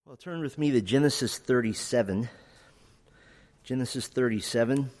Well, turn with me to Genesis 37. Genesis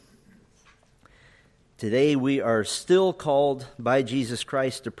 37. Today we are still called by Jesus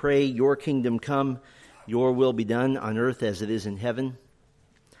Christ to pray, "Your kingdom come, your will be done on earth as it is in heaven."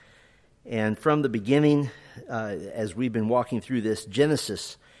 And from the beginning, as we've been walking through this,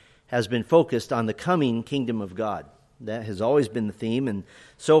 Genesis has been focused on the coming kingdom of God. That has always been the theme. And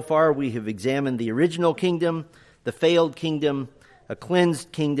so far we have examined the original kingdom, the failed kingdom, a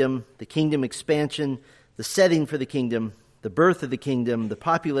cleansed kingdom, the kingdom expansion, the setting for the kingdom, the birth of the kingdom, the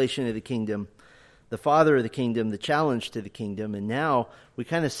population of the kingdom, the father of the kingdom, the challenge to the kingdom. And now we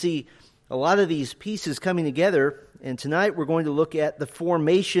kind of see a lot of these pieces coming together. And tonight we're going to look at the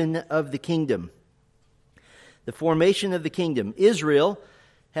formation of the kingdom. The formation of the kingdom. Israel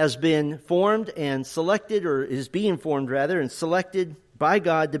has been formed and selected, or is being formed rather, and selected by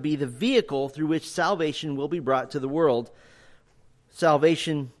God to be the vehicle through which salvation will be brought to the world.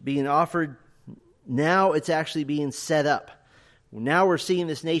 Salvation being offered, now it's actually being set up. Now we're seeing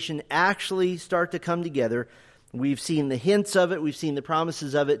this nation actually start to come together. We've seen the hints of it, we've seen the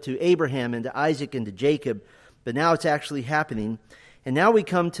promises of it to Abraham and to Isaac and to Jacob, but now it's actually happening. And now we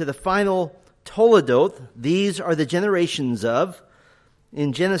come to the final Toledoth. These are the generations of,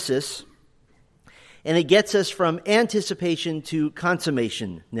 in Genesis, and it gets us from anticipation to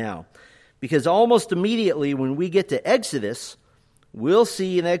consummation now. Because almost immediately when we get to Exodus, we'll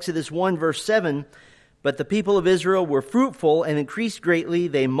see in Exodus 1 verse 7, "But the people of Israel were fruitful and increased greatly.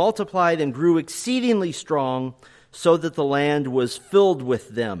 They multiplied and grew exceedingly strong, so that the land was filled with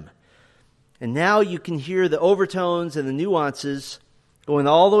them." And now you can hear the overtones and the nuances going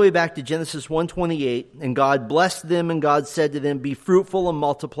all the way back to Genesis 1:28. "And God blessed them, and God said to them, 'Be fruitful and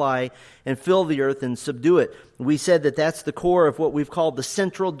multiply, and fill the earth and subdue it.'" We said that that's the core of what we've called the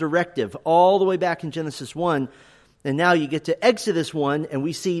central directive, all the way back in Genesis 1. And now you get to Exodus 1, and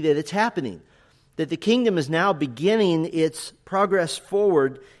we see that it's happening. That the kingdom is now beginning its progress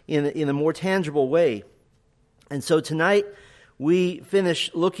forward in a more tangible way. And so tonight, we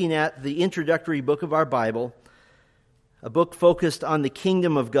finish looking at the introductory book of our Bible, a book focused on the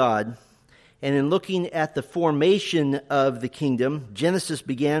kingdom of God. And in looking at the formation of the kingdom, Genesis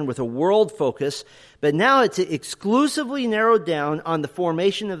began with a world focus, but now it's exclusively narrowed down on the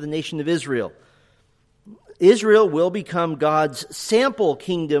formation of the nation of Israel. Israel will become God's sample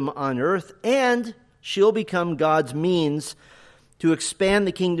kingdom on earth, and she'll become God's means to expand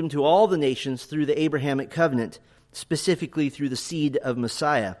the kingdom to all the nations through the Abrahamic covenant, specifically through the seed of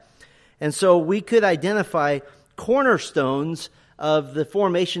Messiah. And so we could identify cornerstones of the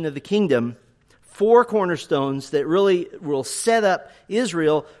formation of the kingdom, 4 cornerstones that really will set up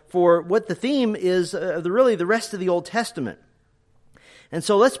Israel for what the theme is, really the rest of the Old Testament. And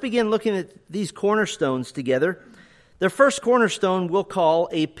so let's begin looking at these cornerstones together. The first cornerstone we'll call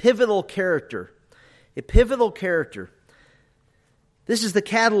a pivotal character. A pivotal character. This is the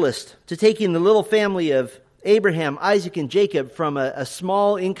catalyst to taking the little family of Abraham, Isaac, and Jacob from a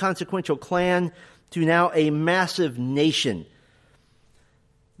small, inconsequential clan to now a massive nation.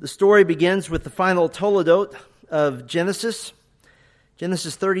 The story begins with the final Toledoth of Genesis.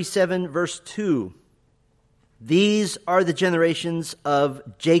 Genesis 37, verse 2. "These are the generations of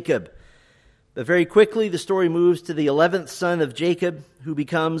Jacob." But very quickly, the story moves to the 11th son of Jacob, who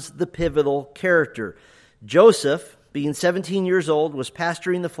becomes the pivotal character. Joseph, being 17 years old, was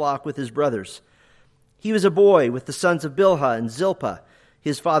pasturing the flock with his brothers. He was a boy with the sons of Bilhah and Zilpah,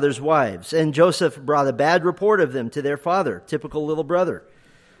 his father's wives, and Joseph brought a bad report of them to their father, typical little brother.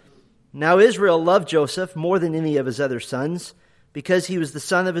 Now Israel loved Joseph more than any of his other sons, because he was the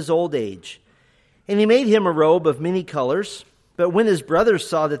son of his old age. And he made him a robe of many colors. But when his brothers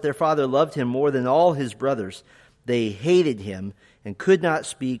saw that their father loved him more than all his brothers, they hated him and could not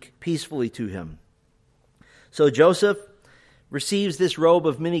speak peacefully to him. So Joseph receives this robe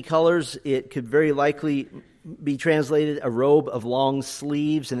of many colors. It could very likely be translated a robe of long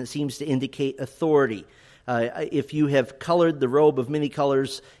sleeves, and it seems to indicate authority. If you have colored the robe of many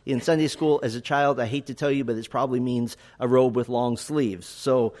colors in Sunday school as a child, I hate to tell you, but it probably means a robe with long sleeves.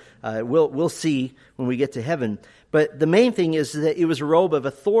 So we'll see when we get to heaven. But the main thing is that it was a robe of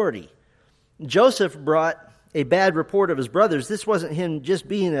authority. Joseph brought a bad report of his brothers. This wasn't him just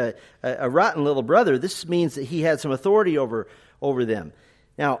being a rotten little brother. This means that he had some authority over them.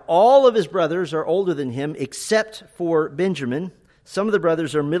 Now, all of his brothers are older than him except for Benjamin. Some of the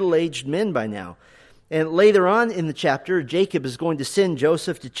brothers are middle-aged men by now. And later on in the chapter, Jacob is going to send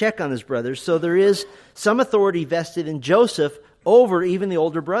Joseph to check on his brothers. So there is some authority vested in Joseph over even the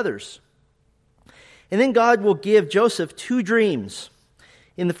older brothers. And then God will give Joseph 2 dreams.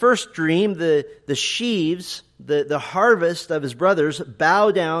 In the first dream, the sheaves the harvest of his brothers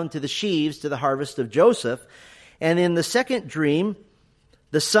bow down to the sheaves, to the harvest of Joseph. And in the second dream,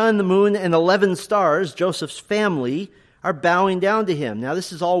 the sun, the moon, and 11 stars, Joseph's family, are bowing down to him. Now,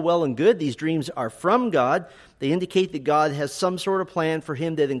 this is all well and good. These dreams are from God. They indicate that God has some sort of plan for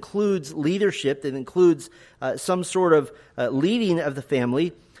him that includes leadership, that includes some sort of leading of the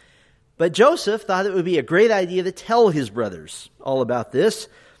family. But Joseph thought it would be a great idea to tell his brothers all about this.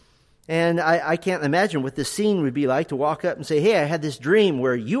 And I can't imagine what this scene would be like, to walk up and say, hey, I had this dream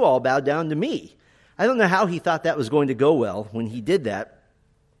where you all bowed down to me. I don't know how he thought that was going to go well when he did that.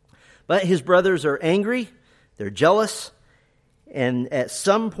 But his brothers are angry. They're jealous, and at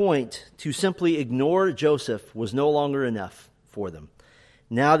some point, to simply ignore Joseph was no longer enough for them.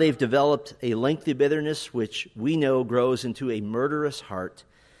 Now they've developed a lengthy bitterness, which we know grows into a murderous heart.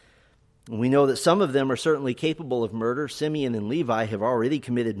 And we know that some of them are certainly capable of murder. Simeon and Levi have already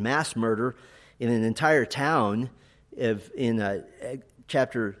committed mass murder in an entire town in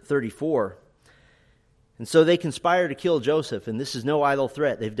chapter 34. And so they conspire to kill Joseph, and this is no idle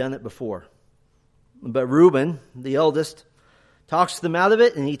threat. They've done it before. But Reuben, the eldest, talks them out of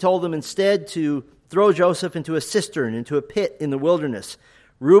it, and he told them instead to throw Joseph into a cistern, into a pit in the wilderness.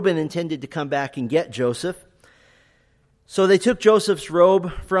 Reuben intended to come back and get Joseph. So they took Joseph's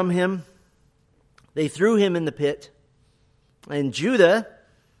robe from him. They threw him in the pit. And Judah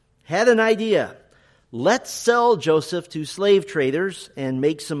had an idea. Let's sell Joseph to slave traders and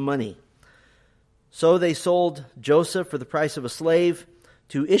make some money. So they sold Joseph for the price of a slave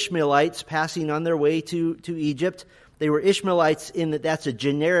to Ishmaelites passing on their way to Egypt. They were Ishmaelites in that's a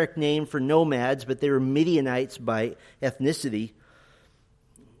generic name for nomads, but they were Midianites by ethnicity.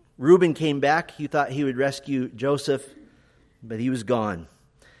 Reuben came back. He thought he would rescue Joseph, but he was gone.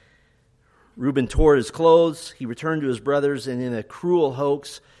 Reuben tore his clothes. He returned to his brothers, and in a cruel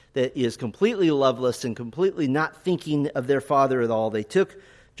hoax that is completely loveless and completely not thinking of their father at all, they took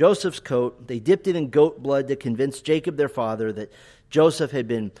Joseph's coat. They dipped it in goat blood to convince Jacob, their father, that Joseph had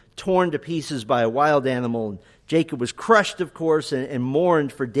been torn to pieces by a wild animal. And Jacob was crushed, of course, and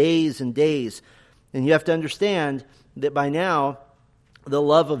mourned for days and days. And you have to understand that by now, the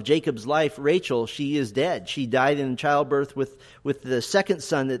love of Jacob's life, Rachel, she is dead. She died in childbirth with the second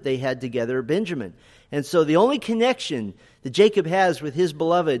son that they had together, Benjamin. And so the only connection that Jacob has with his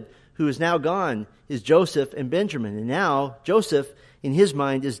beloved, who is now gone, is Joseph and Benjamin. And now Joseph, in his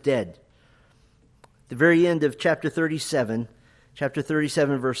mind, is dead. At the very end of chapter 37,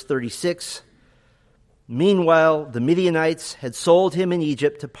 verse 36, meanwhile, the Midianites had sold him in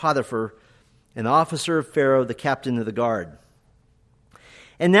Egypt to Potiphar, an officer of Pharaoh, the captain of the guard.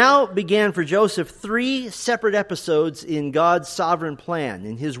 And now began for Joseph 3 separate episodes in God's sovereign plan,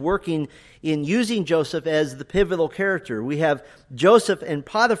 in his working in using Joseph as the pivotal character. We have Joseph and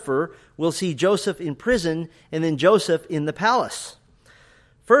Potiphar. We'll see Joseph in prison, and then Joseph in the palace.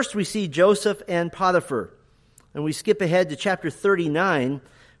 First, we see Joseph and Potiphar. And we skip ahead to chapter 39,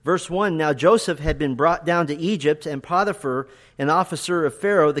 verse 1. Now Joseph had been brought down to Egypt, and Potiphar, an officer of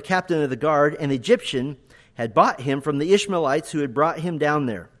Pharaoh, the captain of the guard, an Egyptian, had bought him from the Ishmaelites who had brought him down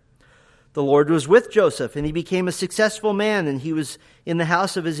there. The Lord was with Joseph, and he became a successful man, and he was in the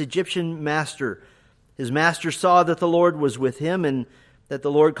house of his Egyptian master. His master saw that the Lord was with him, and that the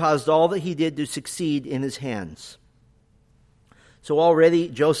Lord caused all that he did to succeed in his hands. So already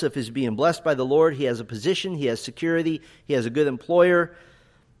Joseph is being blessed by the Lord. He has a position, he has security, he has a good employer.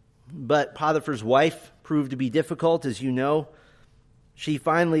 But Potiphar's wife proved to be difficult, as you know. She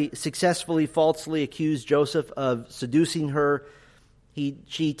finally successfully, falsely accused Joseph of seducing her.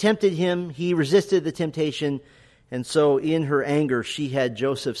 She tempted him. He resisted the temptation. And so in her anger, she had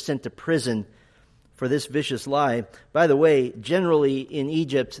Joseph sent to prison for this vicious lie. By the way, generally in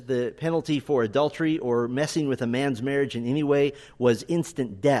Egypt, the penalty for adultery or messing with a man's marriage in any way was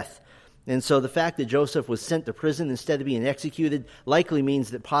instant death. And so the fact that Joseph was sent to prison instead of being executed likely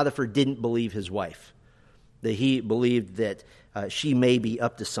means that Potiphar didn't believe his wife, that he believed that she may be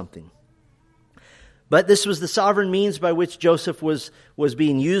up to something. But this was the sovereign means by which Joseph was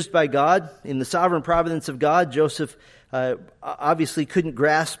being used by God. In the sovereign providence of God, Joseph obviously couldn't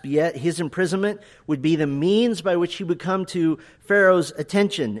grasp yet. His imprisonment would be the means by which he would come to Pharaoh's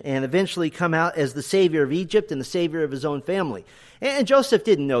attention and eventually come out as the savior of Egypt and the savior of his own family. And Joseph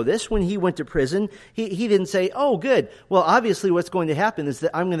didn't know this. When he went to prison, he didn't say, oh, good. Well, obviously what's going to happen is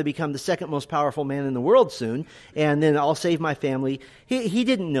that I'm going to become the second most powerful man in the world soon, and then I'll save my family. He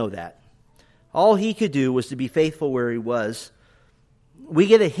didn't know that. All he could do was to be faithful where he was. We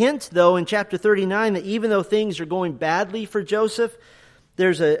get a hint, though, in chapter 39 that even though things are going badly for Joseph,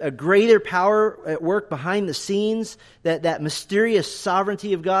 there's a greater power at work behind the scenes, that mysterious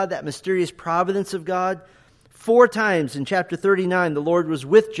sovereignty of God, that mysterious providence of God. 4 times in chapter 39, the Lord was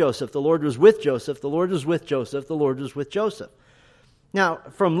with Joseph, the Lord was with Joseph, the Lord was with Joseph, the Lord was with Joseph. Now,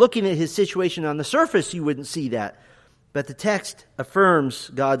 from looking at his situation on the surface, you wouldn't see that. But the text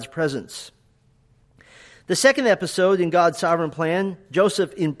affirms God's presence. The second episode in God's sovereign plan,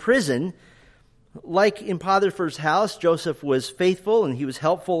 Joseph in prison. Like in Potiphar's house, Joseph was faithful and he was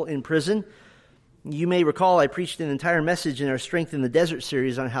helpful in prison. You may recall I preached an entire message in our Strength in the Desert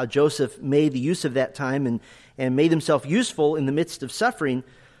series on how Joseph made the use of that time and made himself useful in the midst of suffering.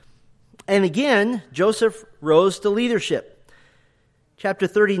 And again, Joseph rose to leadership. Chapter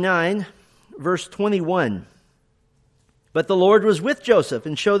 39, verse 21. But the Lord was with Joseph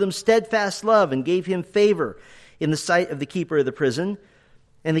and showed him steadfast love and gave him favor in the sight of the keeper of the prison.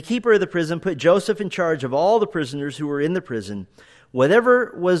 And the keeper of the prison put Joseph in charge of all the prisoners who were in the prison.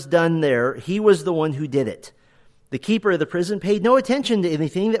 Whatever was done there, he was the one who did it. The keeper of the prison paid no attention to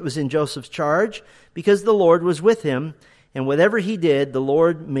anything that was in Joseph's charge because the Lord was with him, and whatever he did, the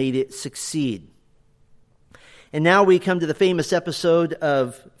Lord made it succeed. And now we come to the famous episode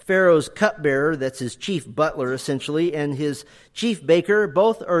of Pharaoh's cupbearer, that's his chief butler essentially, and his chief baker.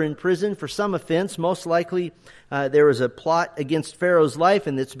 Both are in prison for some offense. Most likely there was a plot against Pharaoh's life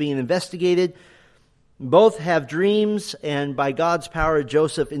and it's being investigated. Both have dreams, and by God's power,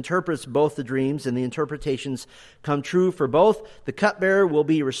 Joseph interprets both the dreams, and the interpretations come true for both. The cupbearer will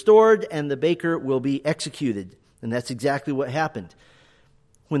be restored, and the baker will be executed. And that's exactly what happened.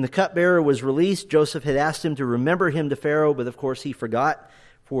 When the cupbearer was released, Joseph had asked him to remember him to Pharaoh, but of course he forgot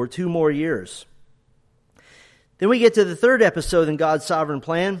for 2 more years. Then we get to the third episode in God's sovereign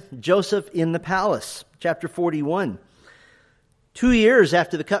plan, Joseph in the palace, chapter 41. 2 years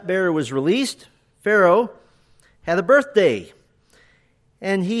after the cupbearer was released, Pharaoh had a birthday,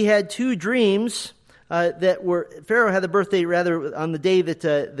 and he had 2 dreams Pharaoh had a birthday on the day that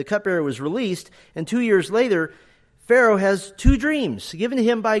the cupbearer was released, and 2 years later, Pharaoh has 2 dreams given to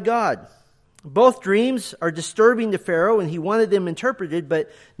him by God. Both dreams are disturbing to Pharaoh, and he wanted them interpreted,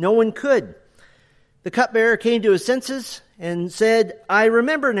 but no one could. The cupbearer came to his senses and said, I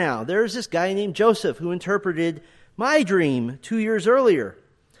remember now. There's this guy named Joseph who interpreted my dream 2 years earlier.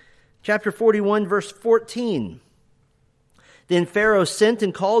 Chapter 41, verse 14. Then Pharaoh sent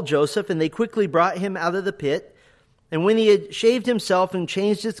and called Joseph, and they quickly brought him out of the pit. And when he had shaved himself and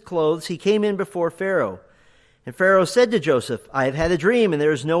changed his clothes, he came in before Pharaoh. And Pharaoh said to Joseph, I have had a dream, and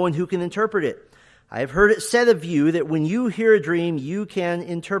there is no one who can interpret it. I have heard it said of you that when you hear a dream, you can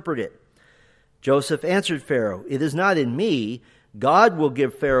interpret it. Joseph answered Pharaoh, It is not in me. God will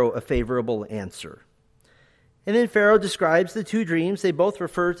give Pharaoh a favorable answer. And then Pharaoh describes the 2 dreams. They both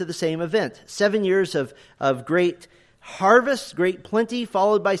refer to the same event. 7 years of great harvest, great plenty,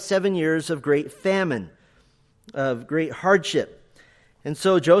 followed by 7 years of great famine, of great hardship. And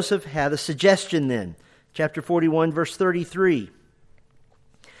so Joseph had a suggestion then. Chapter 41, verse 33.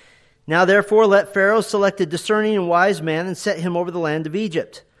 Now therefore let Pharaoh select a discerning and wise man and set him over the land of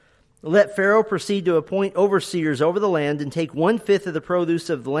Egypt. Let Pharaoh proceed to appoint overseers over the land and take 1/5 of the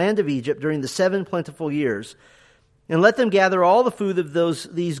produce of the land of Egypt during the 7 plentiful years. And let them gather all the food of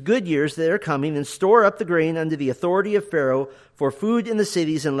these good years that are coming and store up the grain under the authority of Pharaoh for food in the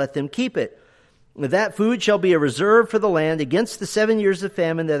cities, and let them keep it. That food shall be a reserve for the land against the 7 years of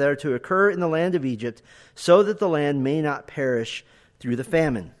famine that are to occur in the land of Egypt, so that the land may not perish through the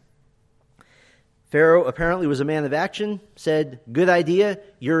famine. Pharaoh apparently was a man of action, said, good idea,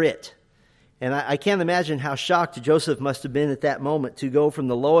 you're it. And I can't imagine how shocked Joseph must have been at that moment to go from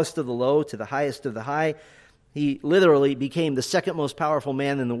the lowest of the low to the highest of the high. He literally became the second most powerful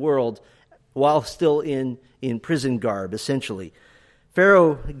man in the world while still in prison garb, essentially.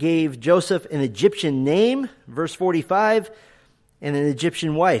 Pharaoh gave Joseph an Egyptian name, verse 45, and an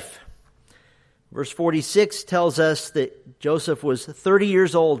Egyptian wife. Verse 46 tells us that Joseph was 30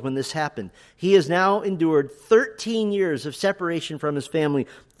 years old when this happened. He has now endured 13 years of separation from his family,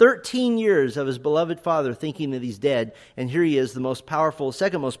 13 years of his beloved father thinking that he's dead, and here he is, the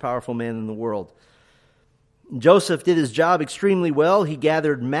second most powerful man in the world. Joseph did his job extremely well. He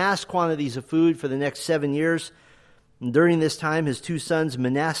gathered mass quantities of food for the next 7 years. And during this time, his 2 sons,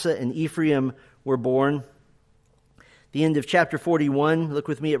 Manasseh and Ephraim, were born. The end of chapter 41, look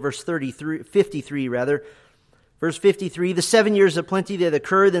with me at verse 53. Verse 53, the 7 years of plenty that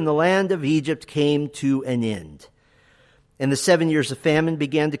occurred in the land of Egypt came to an end. And the 7 years of famine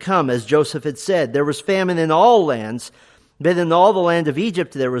began to come, as Joseph had said. There was famine in all lands, but in all the land of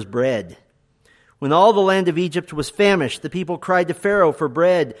Egypt there was bread. When all the land of Egypt was famished, the people cried to Pharaoh for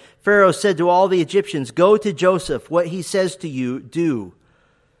bread. Pharaoh said to all the Egyptians, go to Joseph, what he says to you, do.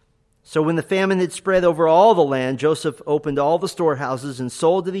 So when the famine had spread over all the land, Joseph opened all the storehouses and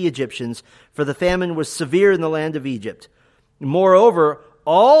sold to the Egyptians, for the famine was severe in the land of Egypt. Moreover,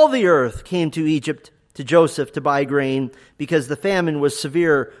 all the earth came to Egypt to Joseph to buy grain, because the famine was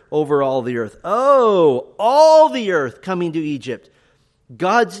severe over all the earth. Oh, all the earth coming to Egypt.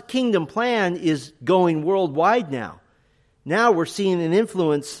 God's kingdom plan is going worldwide now. Now we're seeing an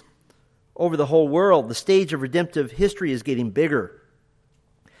influence over the whole world. The stage of redemptive history is getting bigger.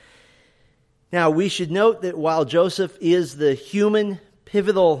 Now, we should note that while Joseph is the human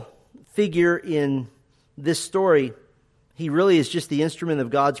pivotal figure in this story, he really is just the instrument of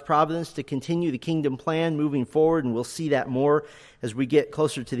God's providence to continue the kingdom plan moving forward, and we'll see that more as we get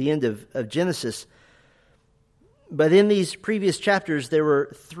closer to the end of Genesis. But in these previous chapters, there were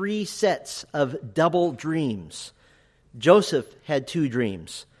 3 sets of double dreams. Joseph had 2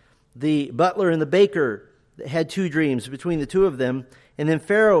 dreams. The butler and the baker had 2 dreams between the 2 of them, and then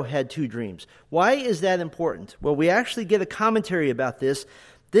Pharaoh had 2 dreams. Why is that important? Well, we actually get a commentary about this.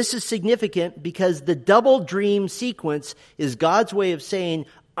 This is significant because the double dream sequence is God's way of saying,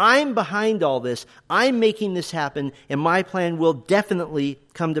 I'm behind all this, I'm making this happen, and my plan will definitely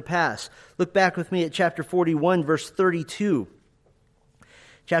come to pass. Look back with me at chapter 41, verse 32.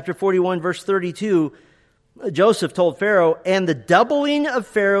 Chapter 41, verse 32, Joseph told Pharaoh, and the doubling of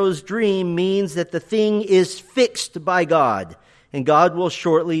Pharaoh's dream means that the thing is fixed by God, and God will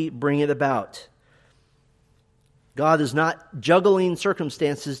shortly bring it about. God is not juggling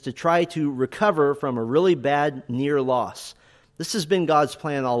circumstances to try to recover from a really bad near loss. This has been God's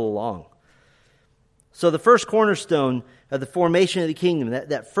plan all along. So the first cornerstone of the formation of the kingdom,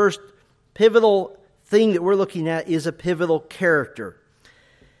 that first pivotal thing that we're looking at, is a pivotal character.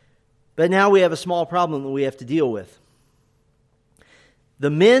 But now we have a small problem that we have to deal with. The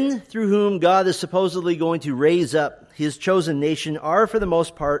men through whom God is supposedly going to raise up his chosen nation are, for the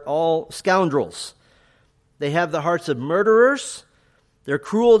most part, all scoundrels. They have the hearts of murderers, they're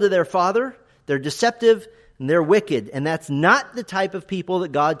cruel to their father, they're deceptive, and they're wicked. And that's not the type of people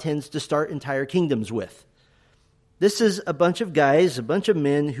that God tends to start entire kingdoms with. This is a bunch of guys, a bunch of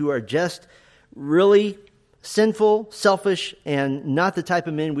men who are just really sinful, selfish, and not the type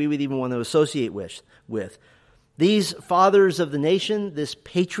of men we would even want to associate with. These fathers of the nation, this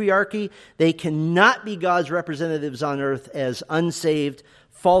patriarchy, they cannot be God's representatives on earth as unsaved,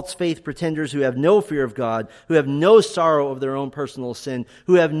 false faith pretenders who have no fear of God, who have no sorrow of their own personal sin,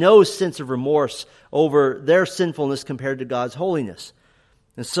 who have no sense of remorse over their sinfulness compared to God's holiness.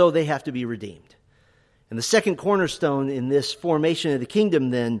 And so they have to be redeemed. And the second cornerstone in this formation of the kingdom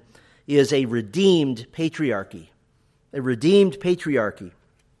then is a redeemed patriarchy. A redeemed patriarchy.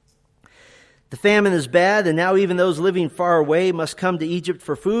 The famine is bad, and now even those living far away must come to Egypt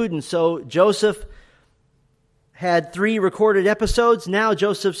for food. And so Joseph had 3 recorded episodes. Now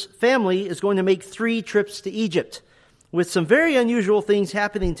Joseph's family is going to make 3 trips to Egypt with some very unusual things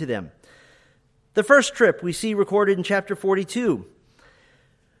happening to them. The first trip we see recorded in chapter 42.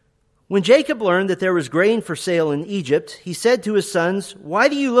 When Jacob learned that there was grain for sale in Egypt, he said to his sons, "Why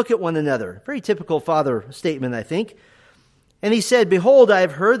do you look at one another?" Very typical father statement, I think. And he said, "Behold, I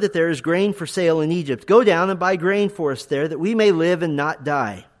have heard that there is grain for sale in Egypt. Go down and buy grain for us there, that we may live and not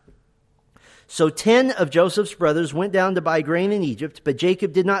die." So 10 of Joseph's brothers went down to buy grain in Egypt, but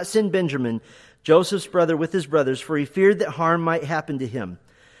Jacob did not send Benjamin, Joseph's brother, with his brothers, for he feared that harm might happen to him.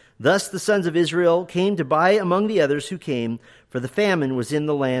 Thus the sons of Israel came to buy among the others who came, for the famine was in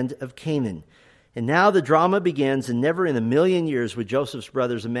the land of Canaan. And now the drama begins, and never in a million years would Joseph's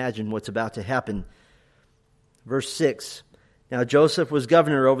brothers imagine what's about to happen. Verse 6, Now Joseph was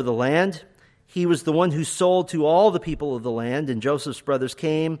governor over the land. He was the one who sold to all the people of the land, and Joseph's brothers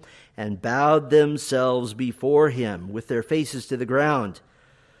came and bowed themselves before him with their faces to the ground.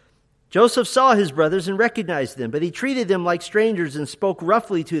 Joseph saw his brothers and recognized them, but he treated them like strangers and spoke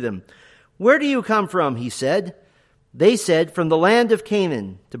roughly to them. "Where do you come from?" he said. They said, "From the land of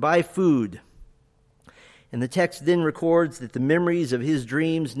Canaan, to buy food." And the text then records that the memories of his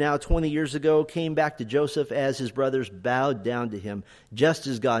dreams now 20 years ago came back to Joseph as his brothers bowed down to him, just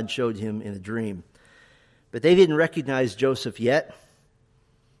as God showed him in a dream. But they didn't recognize Joseph yet.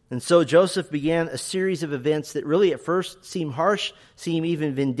 And so Joseph began a series of events that really at first seem harsh, seem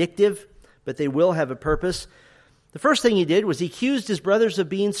even vindictive, but they will have a purpose. The first thing he did was he accused his brothers of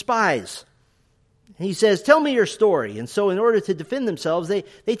being spies. He says, "Tell me your story." And so in order to defend themselves,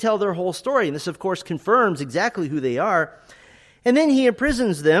 they tell their whole story. And this, of course, confirms exactly who they are. And then he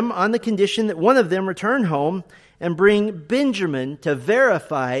imprisons them on the condition that one of them return home and bring Benjamin to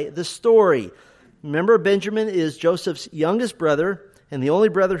verify the story. Remember, Benjamin is Joseph's youngest brother and the only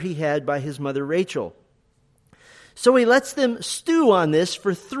brother he had by his mother Rachel. So he lets them stew on this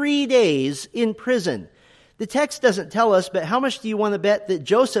for 3 days in prison. The text doesn't tell us, but how much do you want to bet that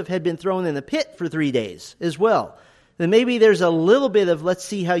Joseph had been thrown in a pit for 3 days as well? Then maybe there's a little bit of let's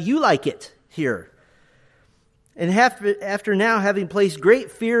see how you like it here. And after now having placed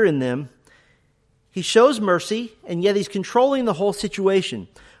great fear in them, he shows mercy, and yet he's controlling the whole situation.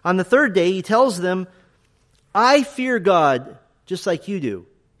 On the 3rd day, he tells them, I fear God just like you do.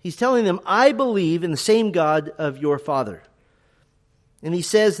 He's telling them, I believe in the same God of your father. And he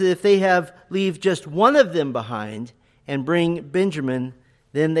says that if they leave just one of them behind and bring Benjamin,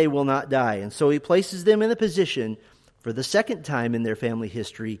 then they will not die. And so he places them in a position for the second time in their family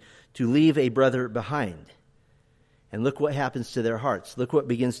history to leave a brother behind. And look what happens to their hearts. Look what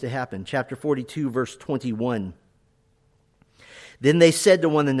begins to happen. Chapter 42, verse 21. Then they said to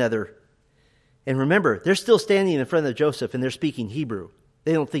one another, and remember, they're still standing in front of Joseph and they're speaking Hebrew.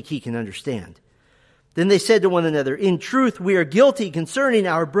 They don't think he can understand. Then they said to one another, in truth, we are guilty concerning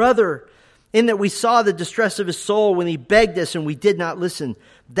our brother, in that we saw the distress of his soul when he begged us and we did not listen.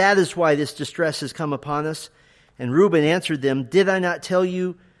 That is why this distress has come upon us. And Reuben answered them, did I not tell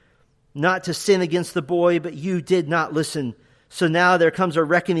you not to sin against the boy, but you did not listen. So now there comes a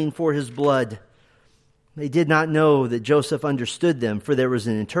reckoning for his blood. They did not know that Joseph understood them, for there was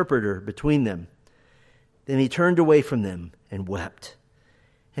an interpreter between them. Then he turned away from them and wept.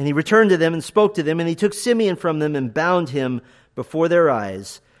 And he returned to them and spoke to them, and he took Simeon from them and bound him before their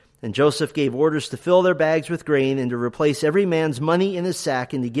eyes. And Joseph gave orders to fill their bags with grain and to replace every man's money in his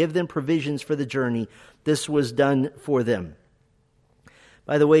sack and to give them provisions for the journey. This was done for them.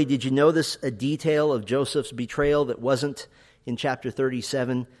 By the way, did you notice a detail of Joseph's betrayal that wasn't in chapter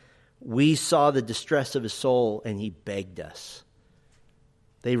 37? We saw the distress of his soul and he begged us.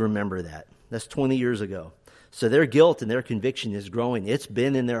 They remember that. That's 20 years ago. So their guilt and their conviction is growing. It's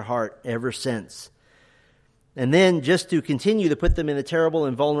been in their heart ever since. And then just to continue to put them in a terrible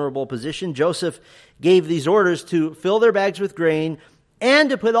and vulnerable position, Joseph gave these orders to fill their bags with grain and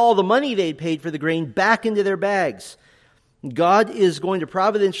to put all the money they'd paid for the grain back into their bags. God is going to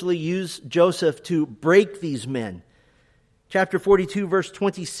providentially use Joseph to break these men. Chapter 42, verse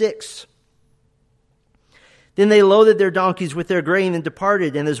 26. Then they loaded their donkeys with their grain and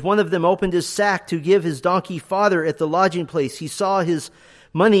departed. And as one of them opened his sack to give his donkey fodder at the lodging place, he saw his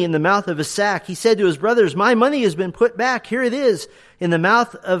money in the mouth of his sack. He said to his brothers, my money has been put back. Here it is in the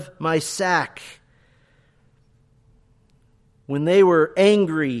mouth of my sack. When they were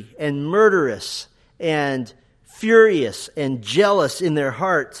angry and murderous and furious and jealous in their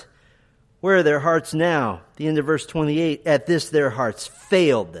heart, where are their hearts now? The end of verse 28, at this their hearts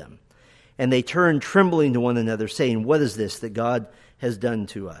failed them. And they turned trembling to one another, saying, what is this that God has done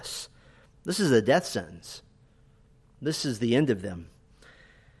to us? This is a death sentence. This is the end of them.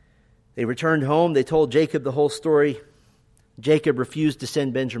 They returned home. They told Jacob the whole story. Jacob refused to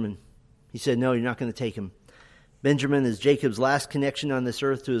send Benjamin. He said, no, you're not going to take him. Benjamin is Jacob's last connection on this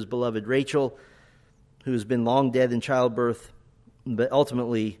earth to his beloved Rachel, who has been long dead in childbirth. But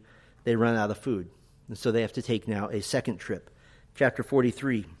ultimately, they run out of food. And so they have to take now a second trip. Chapter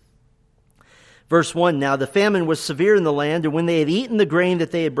 43. Verse 1, now the famine was severe in the land, and when they had eaten the grain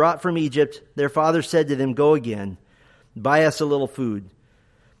that they had brought from Egypt, their father said to them, go again, buy us a little food.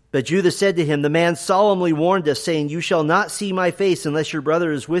 But Judah said to him, the man solemnly warned us, saying, you shall not see my face unless your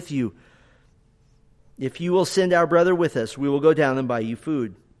brother is with you. If you will send our brother with us, we will go down and buy you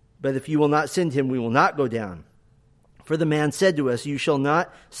food. But if you will not send him, we will not go down. For the man said to us, you shall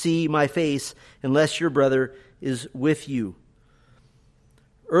not see my face unless your brother is with you.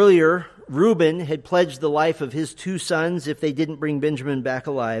 Earlier, Reuben had pledged the life of his 2 sons if they didn't bring Benjamin back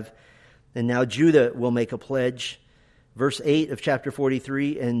alive. And now Judah will make a pledge. Verse 8 of chapter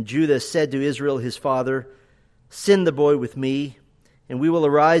 43, and Judah said to Israel his father, send the boy with me, and we will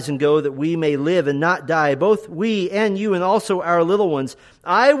arise and go that we may live and not die, both we and you and also our little ones.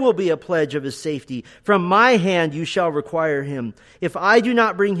 I will be a pledge of his safety. From my hand you shall require him. If I do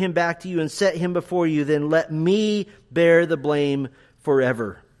not bring him back to you and set him before you, then let me bear the blame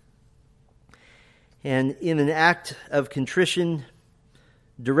forever. And in an act of contrition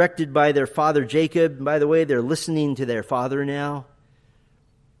directed by their father Jacob, by the way, they're listening to their father now.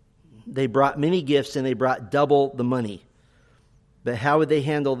 They brought many gifts and they brought double the money. But how would they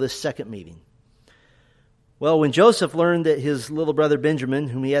handle this second meeting? Well, when Joseph learned that his little brother Benjamin,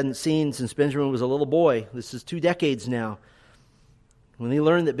 whom he hadn't seen since Benjamin was a little boy, this is 2 decades now, when he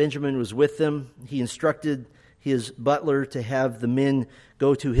learned that Benjamin was with them, he instructed his butler to have the men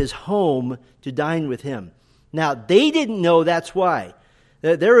go to his home to dine with him. Now, they didn't know that's why.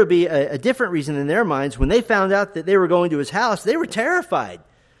 There would be a different reason in their minds. When they found out that they were going to his house, they were terrified.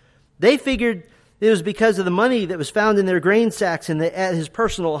 They figured It was because of the money that was found in their grain sacks and at his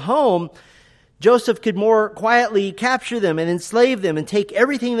personal home, Joseph could more quietly capture them and enslave them and take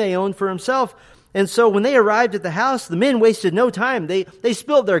everything they owned for himself. And so when they arrived at the house, the men wasted no time. They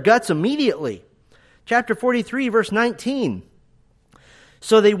spilled their guts immediately. Chapter 43, verse 19.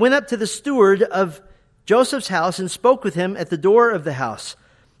 So they went up to the steward of Joseph's house and spoke with him at the door of the house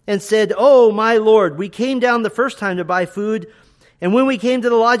and said, "Oh, my Lord, we came down the first time to buy food. And when we came to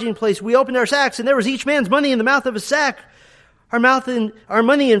the lodging place, we opened our sacks, and there was each man's money in the mouth of his sack, our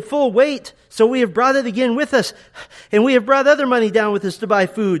money in full weight. So we have brought it again with us, and we have brought other money down with us to buy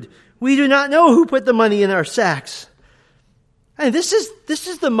food. We do not know who put the money in our sacks." And this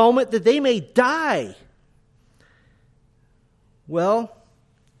is the moment that they may die. Well,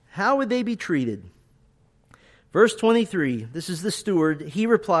 how would they be treated? Verse 23, this is the steward. He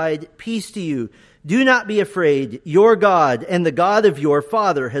replied, "Peace to you. Do not be afraid. Your God and the God of your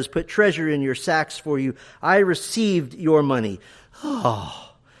father has put treasure in your sacks for you. I received your money."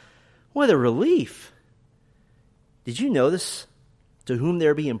 Oh, what a relief. Did you notice to whom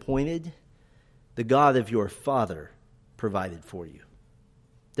they're being pointed? The God of your father provided for you.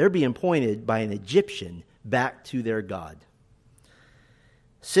 They're being pointed by an Egyptian back to their God.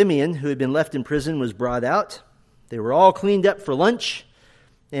 Simeon, who had been left in prison, was brought out. They were all cleaned up for lunch.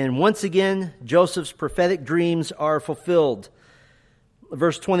 And once again, Joseph's prophetic dreams are fulfilled.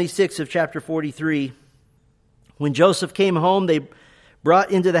 Verse 26 of chapter 43. When Joseph came home, they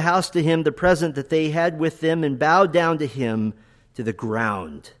brought into the house to him the present that they had with them and bowed down to him to the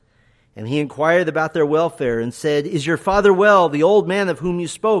ground. And he inquired about their welfare and said, "Is your father well, the old man of whom you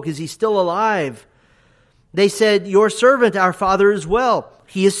spoke? Is he still alive?" They said, "Your servant, our father, is well.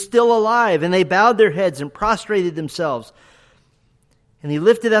 He is still alive." And they bowed their heads and prostrated themselves. And he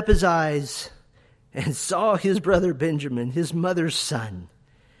lifted up his eyes and saw his brother Benjamin, his mother's son,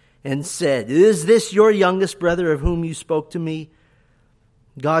 and said, "Is this your youngest brother of whom you spoke to me?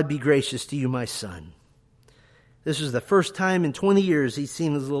 God be gracious to you, my son." This was the first time in 20 years he'd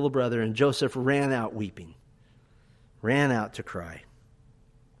seen his little brother, and Joseph ran out weeping, ran out to cry.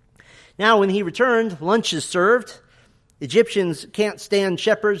 Now when he returned, lunch is served. Egyptians can't stand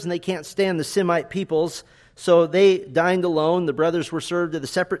shepherds and they can't stand the Semite peoples, so they dined alone. The brothers were served at a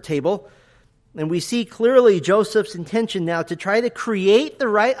separate table. And we see clearly Joseph's intention now to try to create the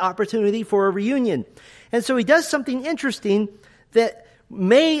right opportunity for a reunion. And so he does something interesting that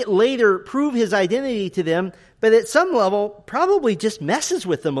may later prove his identity to them, but at some level probably just messes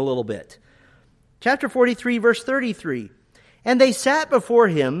with them a little bit. Chapter 43, verse 33. And they sat before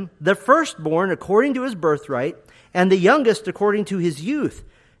him, the firstborn according to his birthright, and the youngest according to his youth.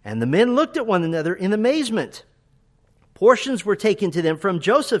 And the men looked at one another in amazement. Portions were taken to them from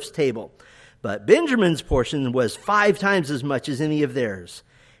Joseph's table, but Benjamin's portion was 5 times as much as any of theirs.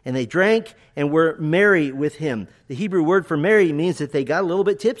 And they drank and were merry with him. The Hebrew word for merry means that they got a little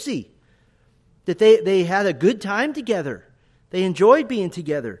bit tipsy, that they had a good time together. They enjoyed being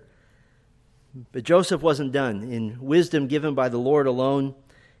together. But Joseph wasn't done. In wisdom given by the Lord alone,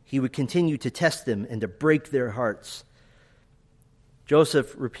 he would continue to test them and to break their hearts.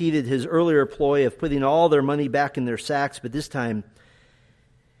 Joseph repeated his earlier ploy of putting all their money back in their sacks, but this time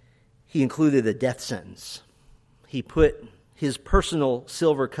he included a death sentence. He put his personal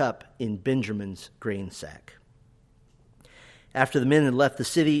silver cup in Benjamin's grain sack. After the men had left the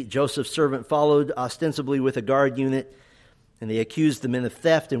city, Joseph's servant followed, ostensibly with a guard unit, and they accused the men of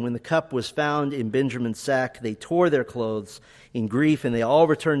theft. And when the cup was found in Benjamin's sack, they tore their clothes in grief, and they all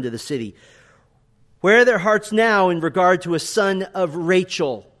returned to the city. Where are their hearts now in regard to a son of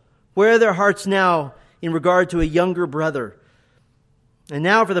Rachel? Where are their hearts now in regard to a younger brother? And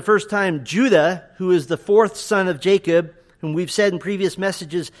now for the first time, Judah, who is the 4th son of Jacob, whom we've said in previous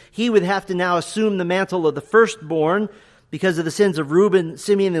messages, he would have to now assume the mantle of the firstborn because of the sins of Reuben,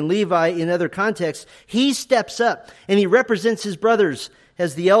 Simeon, and Levi in other contexts. He steps up and he represents his brothers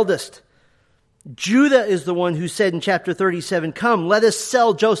as the eldest. Judah is the one who said in chapter 37, "Come, let us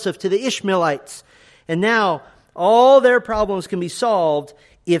sell Joseph to the Ishmaelites." And now all their problems can be solved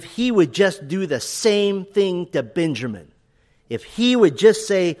if he would just do the same thing to Benjamin. If he would just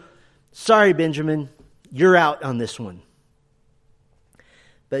say, "Sorry, Benjamin, you're out on this one."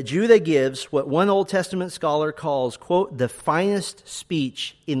 But Judah gives what one Old Testament scholar calls, quote, the finest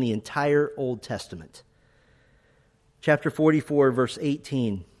speech in the entire Old Testament. Chapter 44, verse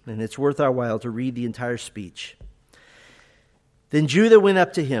 18, and it's worth our while to read the entire speech. Then Judah went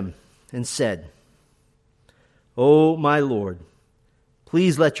up to him and said, "O my Lord,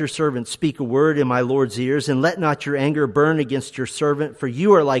 please let your servant speak a word in my Lord's ears, and let not your anger burn against your servant, for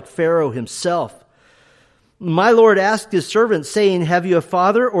you are like Pharaoh himself. My Lord asked his servants, saying, have you a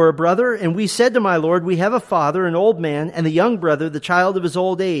father or a brother? And we said to my Lord, we have a father, an old man, and a young brother, the child of his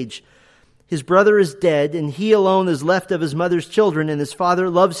old age. His brother is dead, and he alone is left of his mother's children, and his father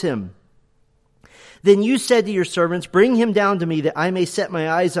loves him. Then you said to your servants, bring him down to me, that I may set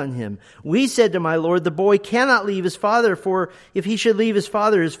my eyes on him. We said to my Lord, the boy cannot leave his father, for if he should leave his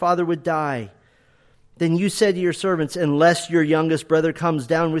father would die. Then you said to your servants, unless your youngest brother comes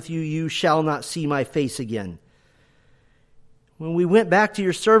down with you, you shall not see my face again. When we went back to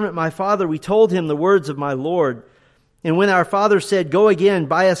your servant, my father, we told him the words of my Lord. And when our father said, go again,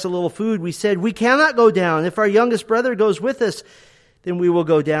 buy us a little food, we said, we cannot go down. If our youngest brother goes with us, then we will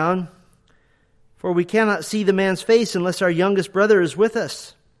go down. For we cannot see the man's face unless our youngest brother is with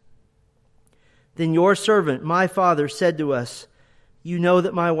us. Then your servant, my father, said to us, you know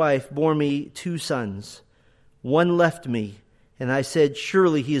that my wife bore me 2 sons. One left me, and I said,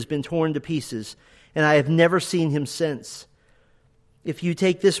 surely he has been torn to pieces, and I have never seen him since. If you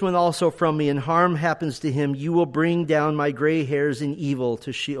take this one also from me, and harm happens to him, you will bring down my gray hairs in evil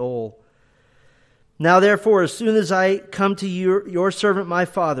to Sheol. Now therefore, as soon as I come to your servant my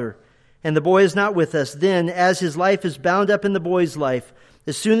father, and the boy is not with us, then, as his life is bound up in the boy's life,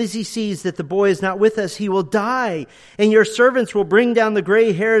 as soon as he sees that the boy is not with us, he will die. And your servants will bring down the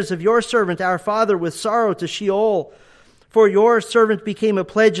gray hairs of your servant, our father, with sorrow to Sheol. For your servant became a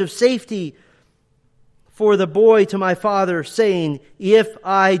pledge of safety for the boy to my father, saying, if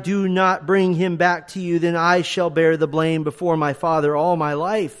I do not bring him back to you, then I shall bear the blame before my father all my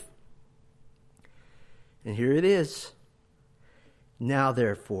life. And here it is. Now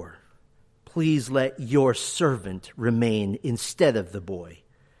therefore, please let your servant remain instead of the boy,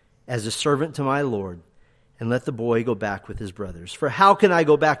 as a servant to my Lord, and let the boy go back with his brothers. For how can I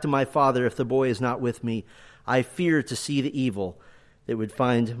go back to my father if the boy is not with me? I fear to see the evil that would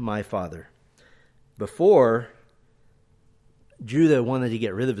find my father. Before, Judah wanted to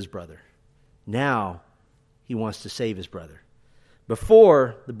get rid of his brother. Now, he wants to save his brother.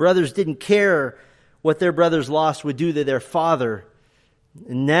 Before, the brothers didn't care what their brother's loss would do to their father.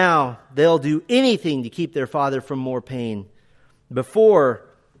 And now they'll do anything to keep their father from more pain. Before,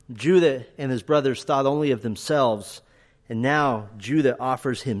 Judah and his brothers thought only of themselves. And now Judah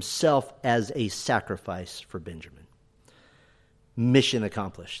offers himself as a sacrifice for Benjamin. Mission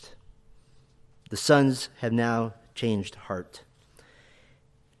accomplished. The sons have now changed heart.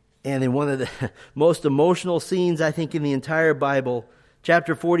 And in one of the most emotional scenes, I think, in the entire Bible,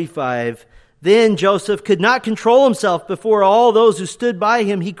 chapter 45, then Joseph could not control himself before all those who stood by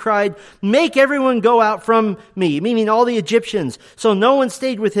him. He cried, make everyone go out from me, meaning all the Egyptians. So no one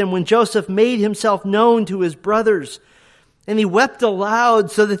stayed with him when Joseph made himself known to his brothers. And he wept aloud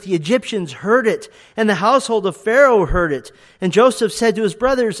so that the Egyptians heard it, and the household of Pharaoh heard it. And Joseph said to his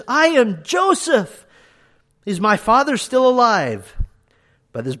brothers, I am Joseph. Is my father still alive?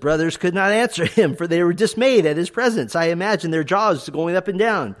 But his brothers could not answer him, for they were dismayed at his presence. I imagine their jaws going up and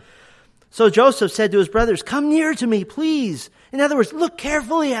down. So Joseph said to his brothers, come near to me, please. In other words, look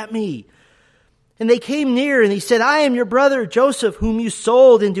carefully at me. And they came near, and he said, I am your brother Joseph, whom you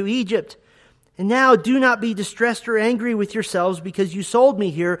sold into Egypt. And now do not be distressed or angry with yourselves because you sold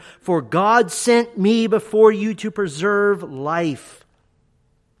me here, for God sent me before you to preserve life.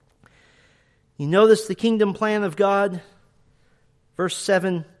 You notice the kingdom plan of God? Verse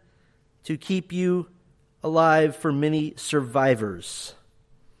 7, to keep you alive for many survivors.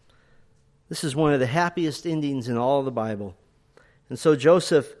 This is one of the happiest endings in all of the Bible. And so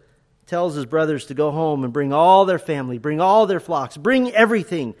Joseph tells his brothers to go home and bring all their family, bring all their flocks, bring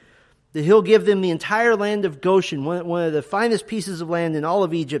everything. That he'll give them the entire land of Goshen, one of the finest pieces of land in all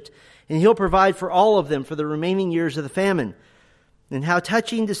of Egypt, and he'll provide for all of them for the remaining years of the famine. And how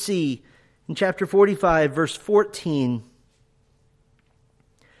touching to see in chapter 45, verse 14.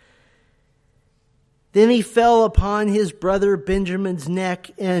 Then he fell upon his brother Benjamin's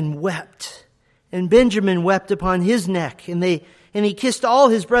neck and wept. And Benjamin wept upon his neck, and he kissed all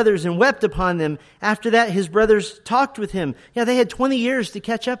his brothers and wept upon them. After that, his brothers talked with him. Yeah, they had 20 years to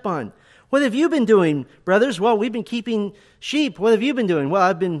catch up on. What have you been doing, brothers? Well, we've been keeping sheep. What have you been doing? Well,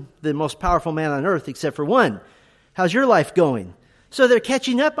 I've been the most powerful man on earth except for one. How's your life going? So they're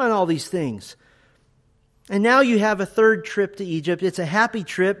catching up on all these things. And now you have a third trip to Egypt. It's a happy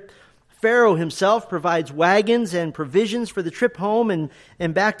trip. Pharaoh himself provides wagons and provisions for the trip home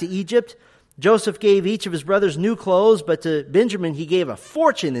and back to Egypt. Joseph gave each of his brothers new clothes, but to Benjamin he gave a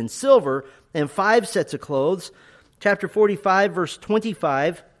fortune in silver and 5 sets of clothes. Chapter 45, verse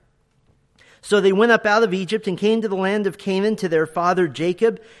 25. So they went up out of Egypt and came to the land of Canaan to their father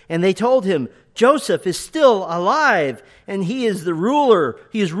Jacob, and they told him, Joseph is still alive, and he is the ruler.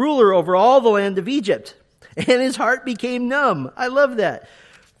 He is ruler over all the land of Egypt. and his heart became numb. I love that.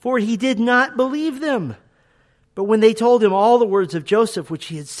 For he did not believe them. But when they told him all the words of Joseph, which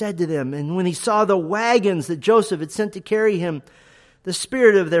he had said to them, and when he saw the wagons that Joseph had sent to carry him, the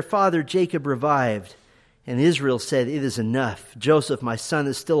spirit of their father Jacob revived. And Israel said, "It is enough. Joseph, my son,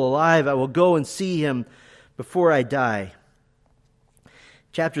 is still alive. I will go and see him before I die."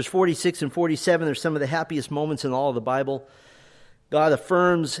 Chapters 46 and 47 are some of the happiest moments in all of the Bible. God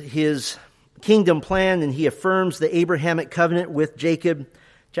affirms his kingdom plan, and he affirms the Abrahamic covenant with Jacob.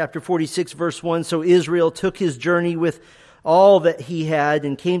 Chapter 46, verse 1, "So Israel took his journey with all that he had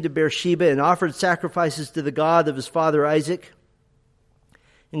and came to Beersheba and offered sacrifices to the God of his father Isaac.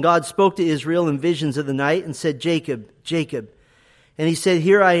 And God spoke to Israel in visions of the night and said, 'Jacob, Jacob.' And he said,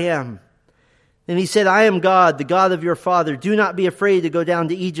 'Here I am.' And he said, 'I am God, the God of your father. Do not be afraid to go down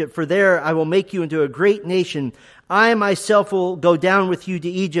to Egypt, for there I will make you into a great nation. I myself will go down with you to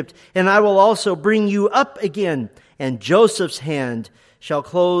Egypt, and I will also bring you up again. And Joseph's hand shall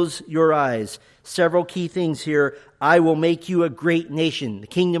close your eyes.'" Several key things here. I will make you a great nation. The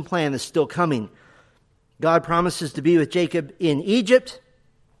kingdom plan is still coming. God promises to be with Jacob in Egypt.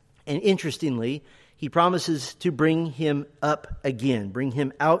 And interestingly, he promises to bring him up again, bring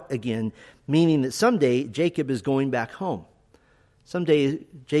him out again, meaning that someday Jacob is going back home. Someday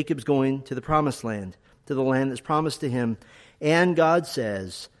Jacob's going to the promised land, to the land that's promised to him. And God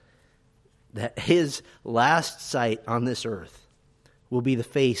says that his last sight on this earth will be the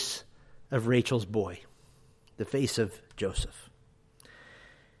face of Rachel's boy, the face of Joseph.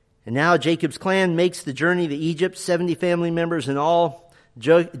 And now Jacob's clan makes the journey to Egypt, 70 family members in all.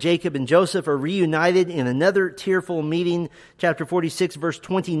 Jacob and Joseph are reunited in another tearful meeting. Chapter 46, verse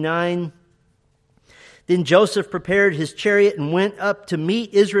 29. "Then Joseph prepared his chariot and went up to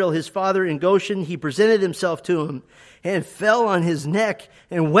meet Israel his father in Goshen. He presented himself to him and fell on his neck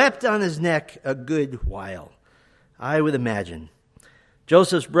and wept on his neck a good while." I would imagine.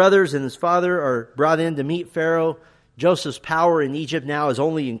 Joseph's brothers and his father are brought in to meet Pharaoh. Joseph's power in Egypt now is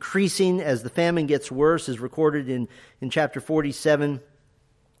only increasing as the famine gets worse, as recorded in chapter 47.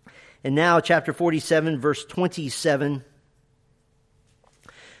 And now chapter 47, verse 27.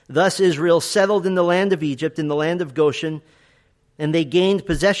 "Thus Israel settled in the land of Egypt, in the land of Goshen, and they gained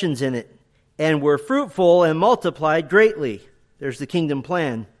possessions in it, and were fruitful and multiplied greatly." There's the kingdom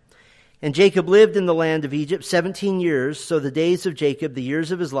plan. "And Jacob lived in the land of Egypt 17 years, so the days of Jacob, the years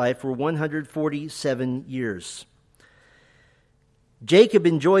of his life, were 147 years. Jacob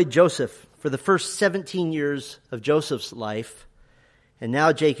enjoyed Joseph for the first 17 years of Joseph's life, and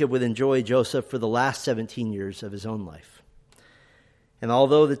now Jacob would enjoy Joseph for the last 17 years of his own life. And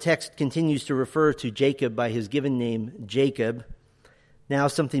although the text continues to refer to Jacob by his given name, Jacob, now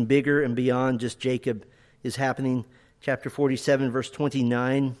something bigger and beyond just Jacob is happening. Chapter 47, verse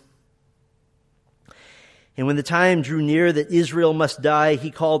 29. "And when the time drew near that Israel must die, he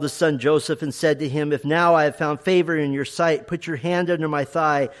called his son Joseph and said to him, 'If now I have found favor in your sight, put your hand under my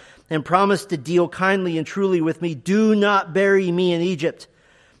thigh and promise to deal kindly and truly with me. Do not bury me in Egypt,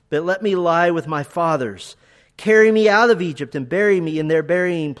 but let me lie with my fathers. Carry me out of Egypt and bury me in their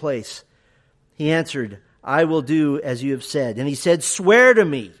burying place.' He answered, 'I will do as you have said.' And he said, 'Swear to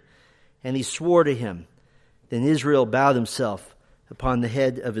me.' And he swore to him. Then Israel bowed himself upon the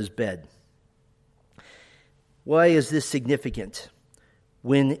head of his bed." Why is this significant?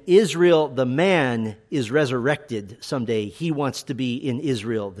 When Israel, the man, is resurrected someday, he wants to be in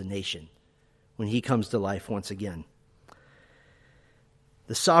Israel, the nation, when he comes to life once again.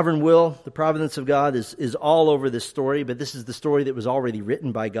 The sovereign will, the providence of God is all over this story, but this is the story that was already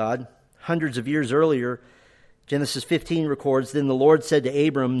written by God. Hundreds of years earlier, Genesis 15 records, "Then the Lord said to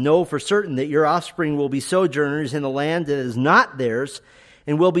Abram, 'Know for certain that your offspring will be sojourners in a land that is not theirs,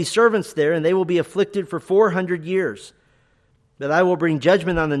 and will be servants there, and they will be afflicted for 400 years. But I will bring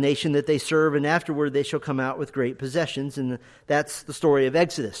judgment on the nation that they serve, and afterward they shall come out with great possessions.'" And that's the story of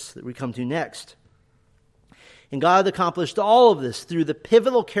Exodus that we come to next. And God accomplished all of this through the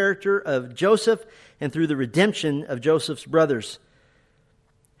pivotal character of Joseph and through the redemption of Joseph's brothers.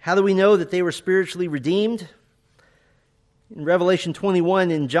 How do we know that they were spiritually redeemed? In Revelation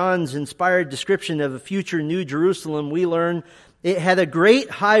 21, in John's inspired description of a future New Jerusalem, we learn it had a great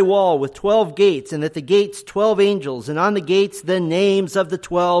high wall with 12 gates, and at the gates 12 angels, and on the gates the names of the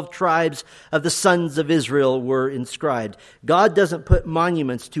 12 tribes of the sons of Israel were inscribed. God doesn't put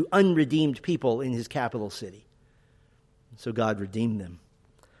monuments to unredeemed people in his capital city. So God redeemed them.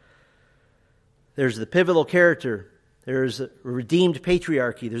 There's the pivotal character. There's a redeemed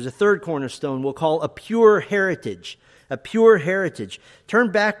patriarchy. There's a third cornerstone we'll call a pure heritage. A pure heritage.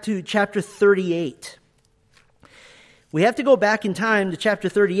 Turn back to chapter 38. We have to go back in time to chapter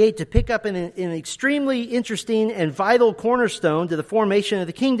 38 to pick up an extremely interesting and vital cornerstone to the formation of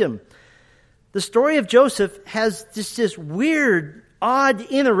the kingdom. The story of Joseph has just this weird, odd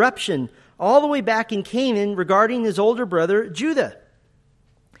interruption all the way back in Canaan regarding his older brother, Judah.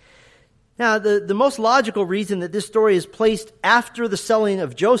 Now, the most logical reason that this story is placed after the selling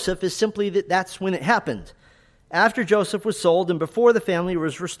of Joseph is simply that that's when it happened. After Joseph was sold and before the family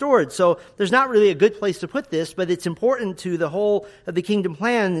was restored. So there's not really a good place to put this, but it's important to the whole of the kingdom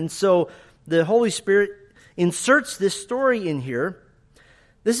plan. And so the Holy Spirit inserts this story in here.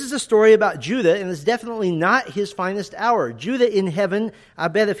 This is a story about Judah, and it's definitely not his finest hour. Judah in heaven, I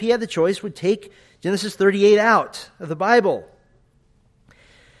bet if he had the choice, would take Genesis 38 out of the Bible.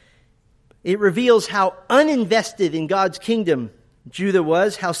 It reveals how uninvested in God's kingdom Judah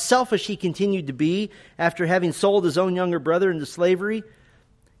was, how selfish he continued to be after having sold his own younger brother into slavery.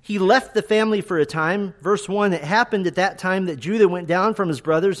 He left the family for a time. Verse 1, it happened at that time that Judah went down from his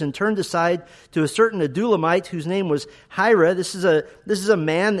brothers and turned aside to a certain Adullamite whose name was Hira. This is a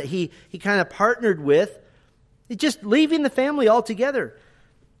man that he kind of partnered with. He's just leaving the family altogether.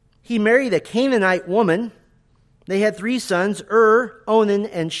 He married a Canaanite woman. They had 3 sons, Onan,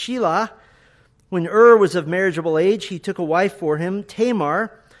 and Shelah. When was of marriageable age, he took a wife for him,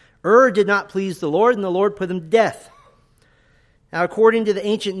 Tamar. Did not please the Lord, and the Lord put him to death. Now, according to the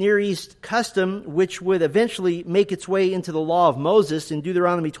ancient Near East custom, which would eventually make its way into the law of Moses in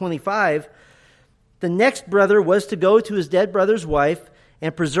Deuteronomy 25, the next brother was to go to his dead brother's wife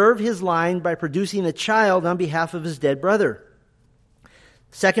and preserve his line by producing a child on behalf of his dead brother.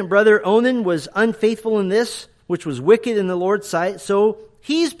 Second brother, Onan, was unfaithful in this, which was wicked in the Lord's sight, so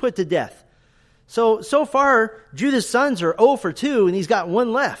he's put to death. So far, Judah's sons are 0 for 2, and he's got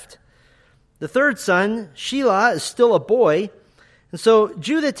 1 left. The third son, Shelah, is still a boy. And so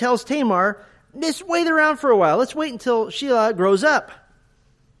Judah tells Tamar, just wait around for a while. Let's wait until Shelah grows up.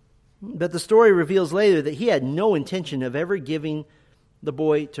 But the story reveals later that he had no intention of ever giving the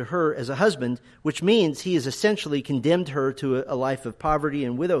boy to her as a husband, which means he has essentially condemned her to a life of poverty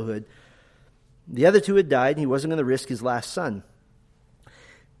and widowhood. The other 2 had died, and he wasn't going to risk his last son.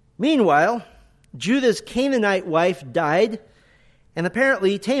 Meanwhile, Judah's Canaanite wife died, and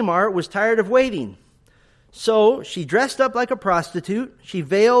apparently Tamar was tired of waiting. So she dressed up like a prostitute. She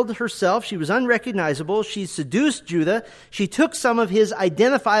veiled herself. She was unrecognizable. She seduced Judah. She took some of his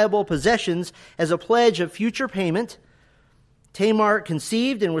identifiable possessions as a pledge of future payment. Tamar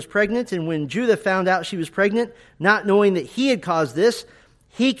conceived and was pregnant, and when Judah found out she was pregnant, not knowing that he had caused this,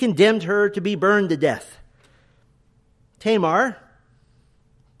 he condemned her to be burned to death. Tamar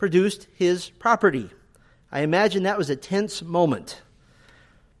produced his property. I imagine that was a tense moment.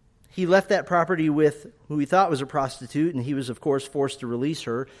 He left that property with who he thought was a prostitute, and he was, of course, forced to release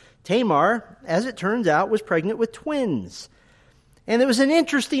her. Tamar, as it turns out, was pregnant with twins. And it was an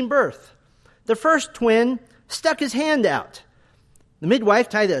interesting birth. The first twin stuck his hand out. The midwife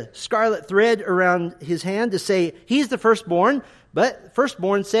tied a scarlet thread around his hand to say, he's the firstborn, but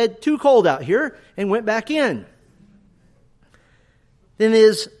firstborn said, too cold out here, and went back in. Then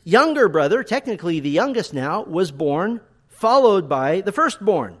his younger brother, technically the youngest now, was born, followed by the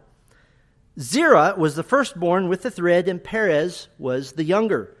firstborn. Zerah was the firstborn with the thread, and Perez was the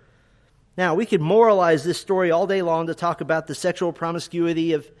younger. Now, we could moralize this story all day long to talk about the sexual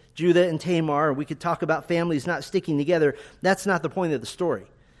promiscuity of Judah and Tamar. We could talk about families not sticking together. That's not the point of the story.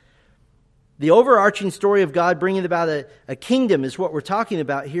 The overarching story of God bringing about a kingdom is what we're talking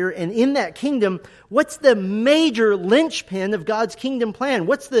about here. And in that kingdom, what's the major linchpin of God's kingdom plan?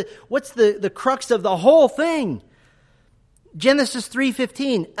 What's the crux of the whole thing? Genesis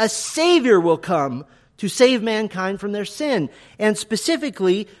 3:15, a Savior will come to save mankind from their sin. And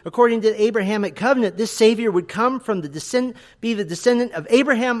specifically, according to the Abrahamic covenant, this Savior would come from be the descendant of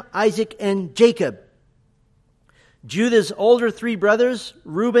Abraham, Isaac, and Jacob. Judah's older 3 brothers,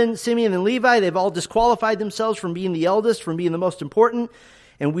 Reuben, Simeon, and Levi, they've all disqualified themselves from being the eldest, from being the most important.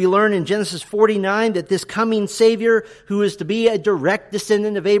 And we learn in Genesis 49 that this coming Savior, who is to be a direct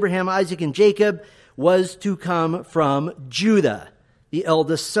descendant of Abraham, Isaac, and Jacob, was to come from Judah, the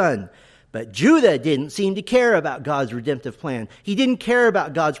eldest son. But Judah didn't seem to care about God's redemptive plan. He didn't care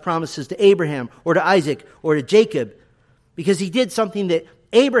about God's promises to Abraham or to Isaac or to Jacob, because he did something that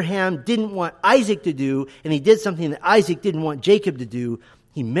Abraham didn't want Isaac to do, and he did something that Isaac didn't want Jacob to do.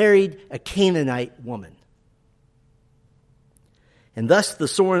 He married a Canaanite woman. And thus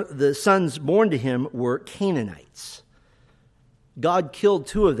the sons born to him were Canaanites. God killed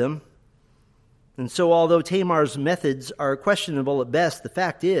 2 of them. And so although Tamar's methods are questionable at best, the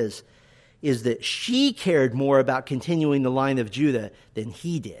fact is that she cared more about continuing the line of Judah than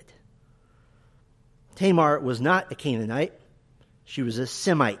he did. Tamar was not a Canaanite. She was a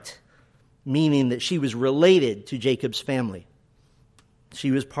Semite, meaning that she was related to Jacob's family.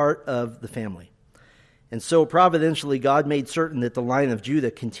 She was part of the family. And so providentially, God made certain that the line of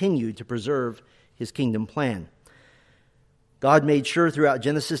Judah continued to preserve his kingdom plan. God made sure throughout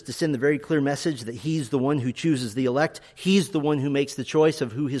Genesis to send the very clear message that he's the one who chooses the elect. He's the one who makes the choice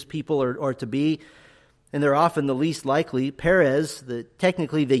of who his people are to be. And they're often the least likely. Perez,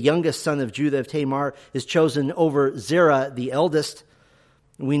 technically the youngest son of Judah of Tamar, is chosen over Zerah, the eldest.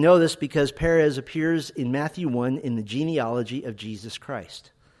 We know this because Perez appears in Matthew 1 in the genealogy of Jesus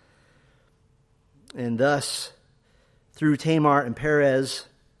Christ. And thus, through Tamar and Perez,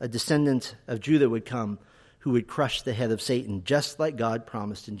 a descendant of Judah would come who would crush the head of Satan, just like God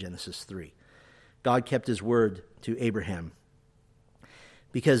promised in Genesis 3. God kept his word to Abraham.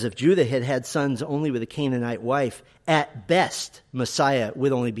 Because if Judah had had sons only with a Canaanite wife, at best, Messiah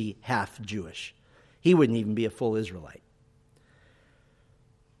would only be half Jewish. He wouldn't even be a full Israelite.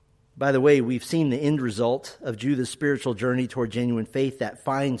 By the way, we've seen the end result of Judah's spiritual journey toward genuine faith, that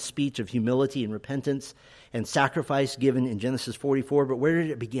fine speech of humility and repentance and sacrifice given in Genesis 44. But where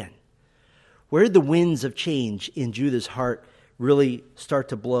did it begin? Where did the winds of change in Judah's heart really start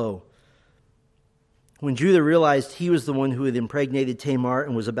to blow? When Judah realized he was the one who had impregnated Tamar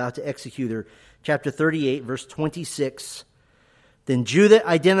and was about to execute her, chapter 38, verse 26, then Judah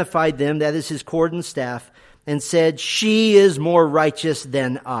identified them, that is his cord and staff, and said, "She is more righteous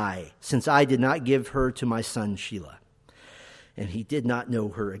than I, since I did not give her to my son Shelah." And he did not know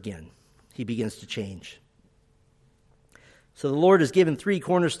her again. He begins to change. So the Lord has given three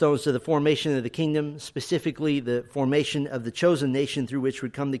cornerstones to the formation of the kingdom, specifically the formation of the chosen nation through which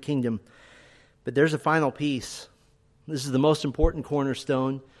would come the kingdom. But there's a final piece. This is the most important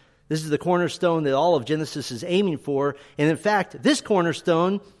cornerstone. This is the cornerstone that all of Genesis is aiming for. And in fact, this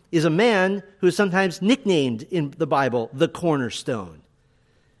cornerstone is a man who is sometimes nicknamed in the Bible the cornerstone.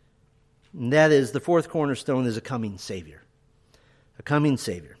 And that is, the fourth cornerstone is a coming Savior. A coming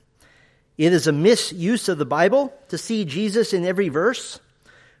Savior. It is a misuse of the Bible to see Jesus in every verse.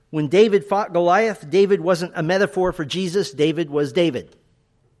 When David fought Goliath, David wasn't a metaphor for Jesus. David was David.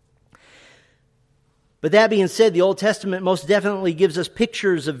 But that being said, the Old Testament most definitely gives us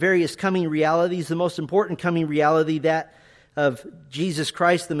pictures of various coming realities. The most important coming reality, that of Jesus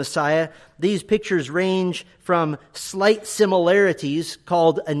Christ, the Messiah. These pictures range from slight similarities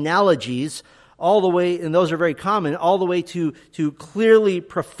called analogies, all the way, and those are very common, all the way to clearly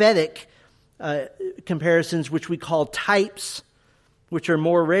prophetic comparisons, which we call types, which are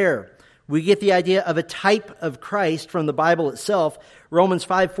more rare. We get the idea of a type of Christ from the Bible itself. Romans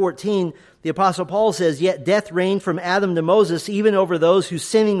 5:14, the Apostle Paul says, "Yet death reigned from Adam to Moses, even over those whose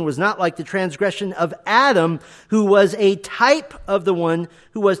sinning was not like the transgression of Adam, who was a type of the one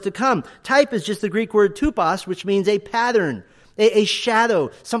who was to come." Type is just the Greek word tupos, which means a pattern, a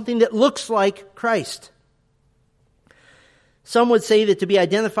shadow, something that looks like Christ. Some would say that to be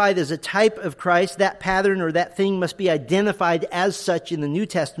identified as a type of Christ, that pattern or that thing must be identified as such in the New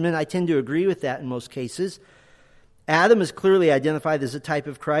Testament. I tend to agree with that in most cases. Adam is clearly identified as a type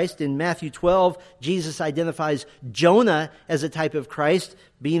of Christ. In Matthew 12, Jesus identifies Jonah as a type of Christ,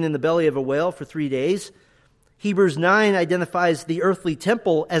 being in the belly of a whale for 3 days. Hebrews 9 identifies the earthly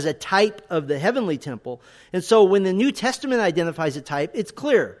temple as a type of the heavenly temple. And so when the New Testament identifies a type, it's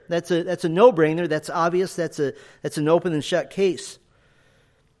clear. That's a no-brainer. That's obvious. That's an open and shut case.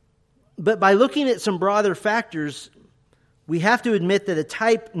 But by looking at some broader factors, we have to admit that a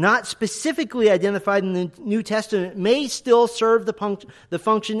type not specifically identified in the New Testament may still serve the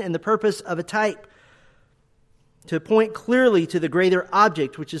function and the purpose of a type, to point clearly to the greater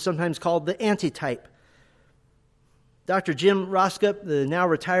object, which is sometimes called the antitype. Dr. Jim Roskup, the now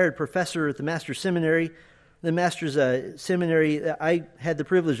retired professor at the Master's Seminary, I had the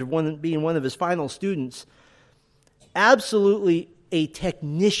privilege of being one of his final students, absolutely a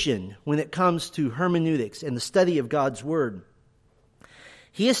technician when it comes to hermeneutics and the study of God's Word.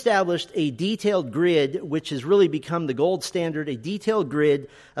 He established a detailed grid, which has really become the gold standard, a detailed grid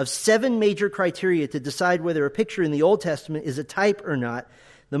of 7 major criteria to decide whether a picture in the Old Testament is a type or not.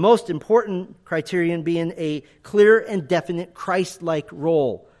 The most important criterion being a clear and definite Christ-like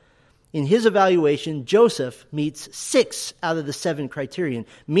role. In his evaluation, Joseph meets 6 out of the 7 criterion,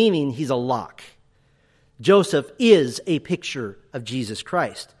 meaning he's a lock. Joseph is a picture of Jesus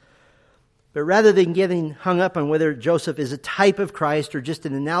Christ. But rather than getting hung up on whether Joseph is a type of Christ or just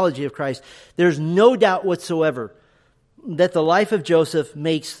an analogy of Christ, there's no doubt whatsoever that the life of Joseph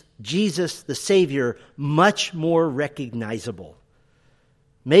makes Jesus, the Savior, much more recognizable.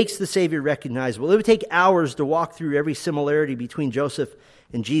 Makes the Savior recognizable. It would take hours to walk through every similarity between Joseph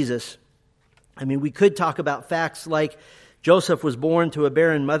and Jesus. I mean, we could talk about facts like Joseph was born to a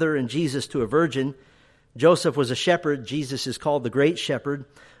barren mother and Jesus to a virgin. Joseph was a shepherd. Jesus is called the Great Shepherd.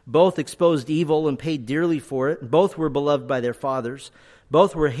 Both exposed evil and paid dearly for it. Both were beloved by their fathers.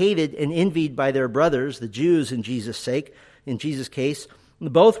 Both were hated and envied by their brothers, the Jews in Jesus' case.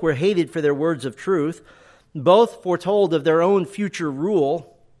 Both were hated for their words of truth. Both foretold of their own future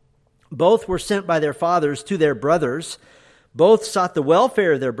rule. Both were sent by their fathers to their brothers. Both sought the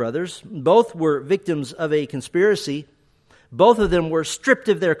welfare of their brothers. Both were victims of a conspiracy. Both of them were stripped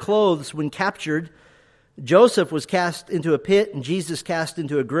of their clothes when captured. Joseph was cast into a pit and Jesus cast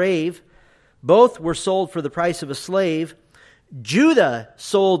into a grave. Both were sold for the price of a slave. Judah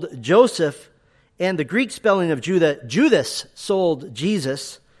sold Joseph, and the Greek spelling of Judah, Judas, sold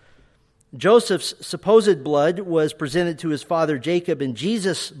Jesus. Joseph's supposed blood was presented to his father Jacob, and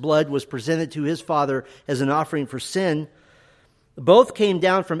Jesus' blood was presented to his father as an offering for sin. Both came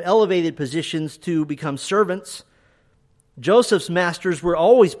down from elevated positions to become servants. Joseph's masters were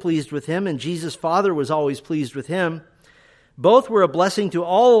always pleased with him, and Jesus' father was always pleased with him. Both were a blessing to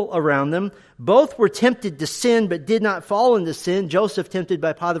all around them. Both were tempted to sin, but did not fall into sin. Joseph tempted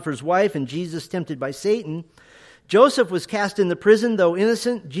by Potiphar's wife, and Jesus tempted by Satan. Joseph was cast into prison, though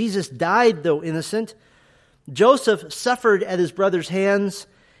innocent. Jesus died, though innocent. Joseph suffered at his brother's hands,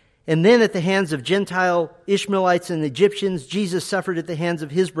 and then at the hands of Gentile Ishmaelites and Egyptians. Jesus suffered at the hands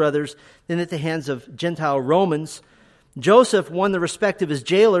of his brothers, then at the hands of Gentile Romans. Joseph won the respect of his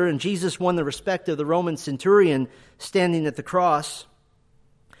jailer, and Jesus won the respect of the Roman centurion standing at the cross.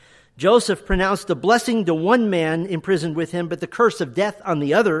 Joseph pronounced a blessing to one man imprisoned with him, but the curse of death on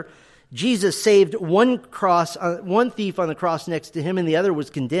the other. Jesus saved one thief on the cross next to him, and the other was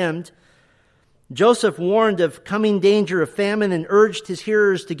condemned. Joseph warned of coming danger of famine and urged his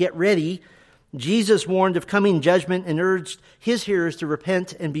hearers to get ready. Jesus warned of coming judgment and urged his hearers to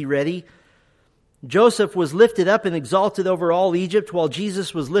repent and be ready. Joseph was lifted up and exalted over all Egypt, while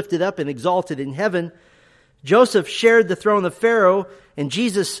Jesus was lifted up and exalted in heaven. Joseph shared the throne of Pharaoh, and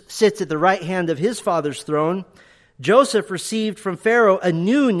Jesus sits at the right hand of his father's throne. Joseph received from Pharaoh a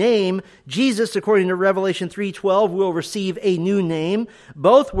new name. Jesus, according to Revelation 3:12, will receive a new name.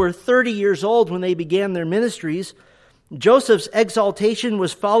 Both were 30 years old when they began their ministries. Joseph's exaltation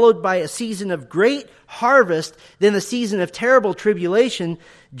was followed by a season of great harvest, then a season of terrible tribulation.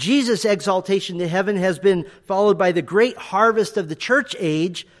 Jesus' exaltation to heaven has been followed by the great harvest of the church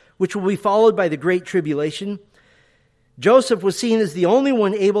age, which will be followed by the great tribulation. Joseph was seen as the only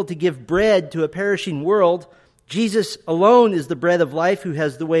one able to give bread to a perishing world. Jesus alone is the bread of life who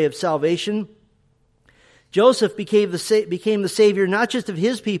has the way of salvation. Joseph became the Savior not just of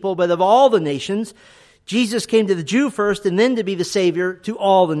his people, but of all the nations. Jesus came to the Jew first and then to be the Savior to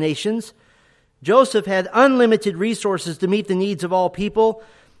all the nations. Joseph had unlimited resources to meet the needs of all people.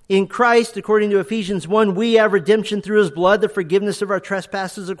 In Christ, according to Ephesians 1, we have redemption through his blood, the forgiveness of our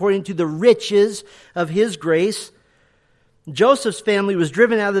trespasses according to the riches of his grace. Joseph's family was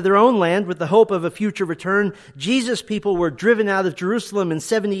driven out of their own land with the hope of a future return. Jesus' people were driven out of Jerusalem in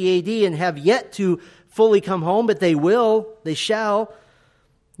 70 AD and have yet to fully come home, but they shall.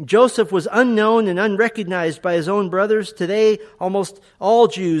 Joseph was unknown and unrecognized by his own brothers. Today, almost all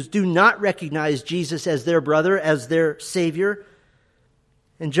Jews do not recognize Jesus as their brother, as their Savior.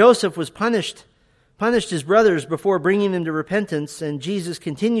 And Joseph was punished his brothers before bringing them to repentance, and Jesus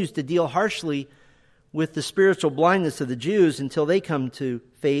continues to deal harshly with the spiritual blindness of the Jews until they come to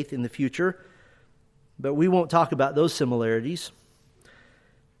faith in the future. But we won't talk about those similarities.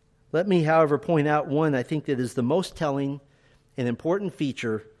 Let me, however, point out one I think that is the most telling and important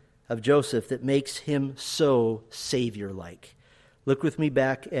feature of Joseph that makes him so Savior-like. Look with me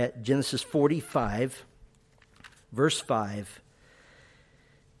back at Genesis 45, verse 5.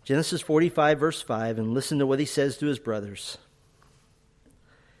 Genesis 45, verse 5, and listen to what he says to his brothers.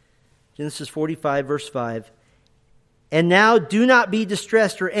 Genesis 45, verse 5. And now do not be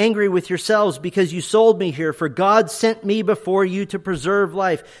distressed or angry with yourselves because you sold me here, for God sent me before you to preserve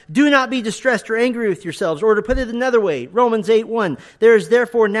life. Do not be distressed or angry with yourselves. Or to put it another way, Romans 8:1. There is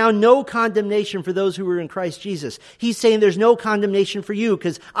therefore now no condemnation for those who are in Christ Jesus. He's saying there's no condemnation for you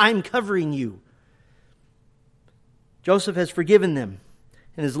because I'm covering you. Joseph has forgiven them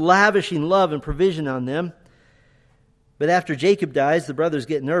and is lavishing love and provision on them. But after Jacob dies, the brothers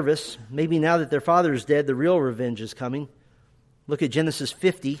get nervous. Maybe now that their father is dead, the real revenge is coming. Look at Genesis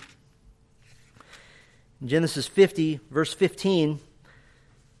 50. In Genesis 50, verse 15.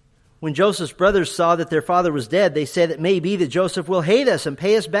 When Joseph's brothers saw that their father was dead, they said, "It may be that Joseph will hate us and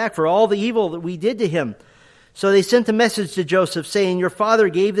pay us back for all the evil that we did to him." So they sent a message to Joseph saying, "Your father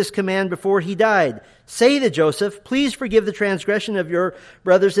gave this command before he died. Say to Joseph, please forgive the transgression of your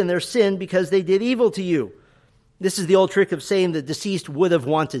brothers and their sin because they did evil to you." This is the old trick of saying the deceased would have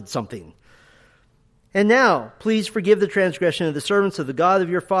wanted something. "And now, please forgive the transgression of the servants of the God of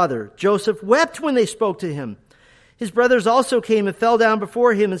your father." Joseph wept when they spoke to him. His brothers also came and fell down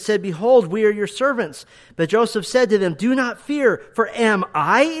before him and said, "Behold, we are your servants." But Joseph said to them, "Do not fear, for am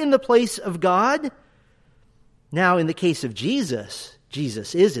I in the place of God?" Now, in the case of Jesus,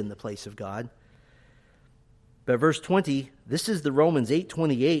 Jesus is in the place of God. But verse 20, this is the Romans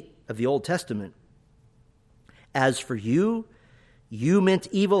 8:28 of the Old Testament. "As for you, you meant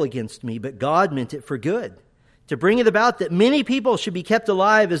evil against me, but God meant it for good, to bring it about that many people should be kept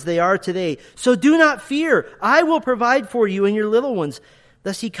alive as they are today. So do not fear, I will provide for you and your little ones."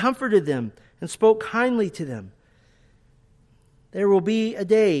 Thus he comforted them and spoke kindly to them. There will be a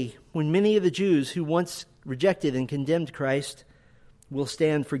day when many of the Jews who once rejected and condemned Christ will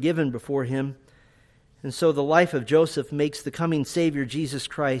stand forgiven before him. And so the life of Joseph makes the coming Savior, Jesus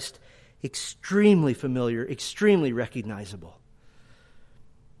Christ, extremely familiar, extremely recognizable.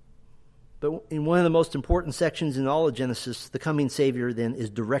 But in one of the most important sections in all of Genesis, the coming Savior then is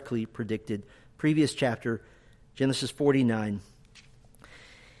directly predicted. Previous chapter, Genesis 49.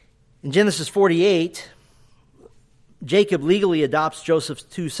 In Genesis 48, Jacob legally adopts Joseph's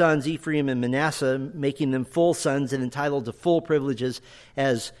two sons, Ephraim and Manasseh, making them full sons and entitled to full privileges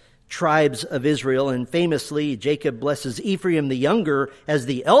as tribes of Israel. And famously, Jacob blesses Ephraim the younger as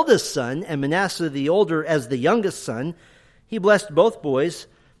the eldest son and Manasseh the older as the youngest son. He blessed both boys,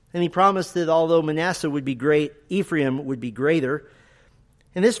 and he promised that although Manasseh would be great, Ephraim would be greater.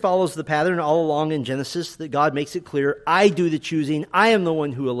 And this follows the pattern all along in Genesis that God makes it clear, I do the choosing, I am the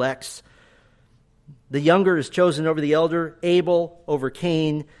one who elects. The younger is chosen over the elder, Abel over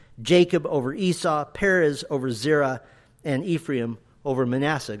Cain, Jacob over Esau, Perez over Zerah, and Ephraim over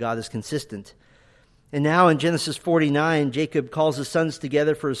Manasseh. God is consistent. And now in Genesis 49, Jacob calls his sons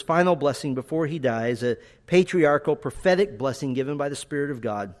together for his final blessing before he dies, a patriarchal, prophetic blessing given by the Spirit of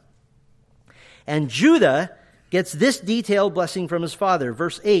God. And Judah gets this detailed blessing from his father.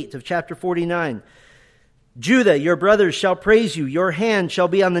 Verse 8 of chapter 49. "Judah, your brothers shall praise you. Your hand shall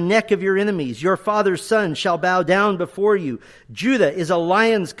be on the neck of your enemies. Your father's son shall bow down before you. Judah is a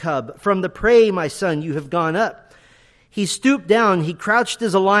lion's cub. From the prey, my son, you have gone up. He stooped down. He crouched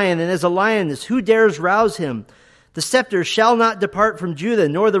as a lion, and as a lioness, who dares rouse him? The scepter shall not depart from Judah,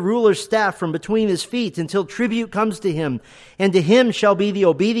 nor the ruler's staff from between his feet, until tribute comes to him. And to him shall be the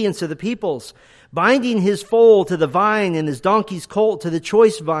obedience of the peoples. Binding his foal to the vine, and his donkey's colt to the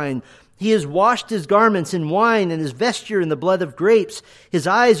choice vine. He has washed his garments in wine and his vesture in the blood of grapes. His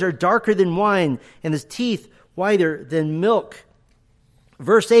eyes are darker than wine and his teeth whiter than milk."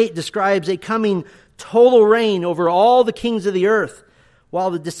 Verse 8 describes a coming total reign over all the kings of the earth while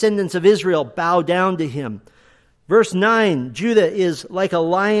the descendants of Israel bow down to him. Verse 9, Judah is like a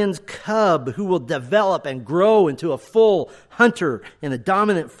lion's cub who will develop and grow into a full hunter and a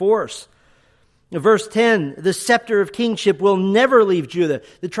dominant force. Verse 10, the scepter of kingship will never leave Judah.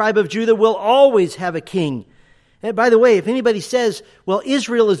 The tribe of Judah will always have a king. And by the way, if anybody says, well,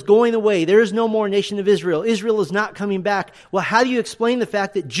 Israel is going away, there is no more nation of Israel, Israel is not coming back, well, how do you explain the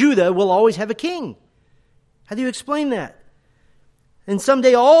fact that Judah will always have a king? How do you explain that? And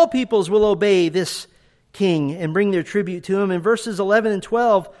someday all peoples will obey this king and bring their tribute to him. In verses 11 and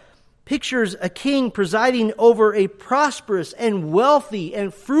 12, pictures a king presiding over a prosperous and wealthy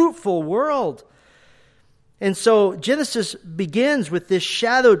and fruitful world. And so Genesis begins with this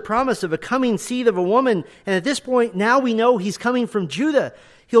shadowed promise of a coming seed of a woman. And at this point, now we know he's coming from Judah.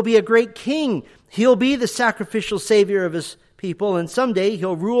 He'll be a great king. He'll be the sacrificial savior of his people. And someday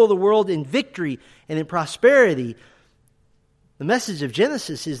he'll rule the world in victory and in prosperity. The message of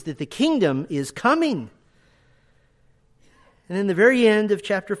Genesis is that the kingdom is coming. And in the very end of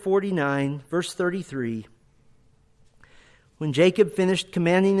chapter 49, verse 33, when Jacob finished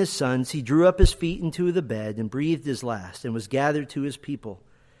commanding his sons, he drew up his feet into the bed and breathed his last and was gathered to his people.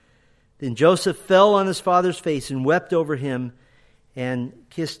 Then Joseph fell on his father's face and wept over him and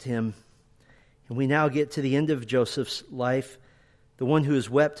kissed him. And we now get to the end of Joseph's life, the one who has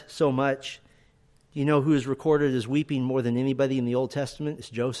wept so much. You know who is recorded as weeping more than anybody in the Old Testament? It's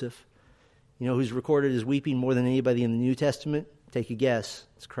Joseph. You know who's recorded as weeping more than anybody in the New Testament? Take a guess.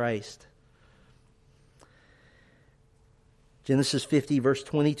 It's Christ. Genesis 50, verse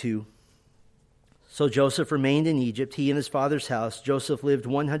 22. So Joseph remained in Egypt, he and his father's house. Joseph lived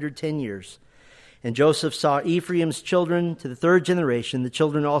 110 years. And Joseph saw Ephraim's children to the third generation. The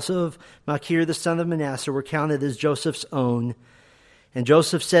children also of Machir, the son of Manasseh, were counted as Joseph's own. And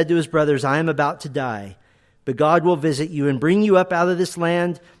Joseph said to his brothers, I am about to die, But God will visit you and bring you up out of this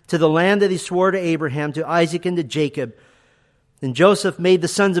land to the land that he swore to Abraham, to Isaac, and to Jacob. Then Joseph made the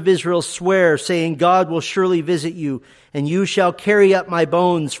sons of Israel swear, saying, God will surely visit you, and you shall carry up my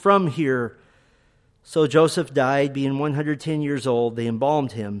bones from here. So Joseph died, being 110 years old. They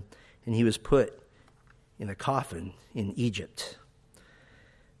embalmed him, and he was put in a coffin in Egypt.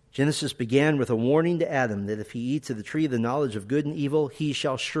 Genesis began with a warning to Adam that if he eats of the tree of the knowledge of good and evil, he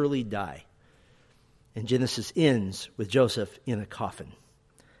shall surely die. And Genesis ends with Joseph in a coffin.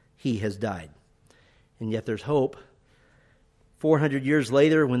 He has died. And yet there's hope. 400 years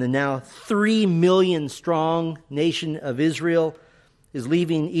later, when the now 3 million strong nation of Israel is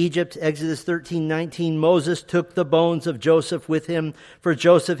leaving Egypt, Exodus 13:19, Moses took the bones of Joseph with him, for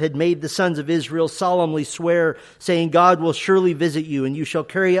Joseph had made the sons of Israel solemnly swear, saying, God will surely visit you, and you shall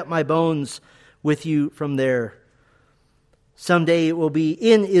carry up my bones with you from there. Someday it will be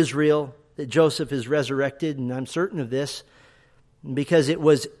in Israel that Joseph is resurrected, and I'm certain of this, because it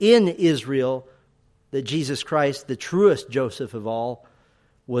was in Israel that Jesus Christ, the truest Joseph of all,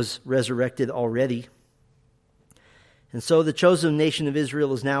 was resurrected already. And so the chosen nation of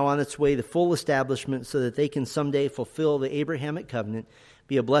Israel is now on its way to full establishment so that they can someday fulfill the Abrahamic covenant,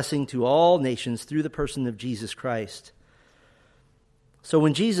 be a blessing to all nations through the person of Jesus Christ. So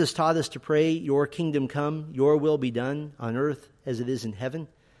when Jesus taught us to pray, your kingdom come, your will be done on earth as it is in heaven,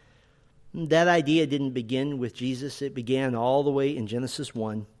 that idea didn't begin with Jesus. It began all the way in Genesis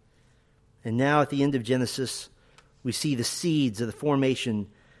 1. And now at the end of Genesis, we see the seeds of the formation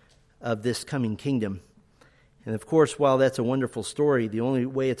of this coming kingdom. And of course, while that's a wonderful story, the only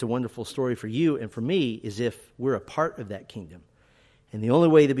way it's a wonderful story for you and for me is if we're a part of that kingdom. And the only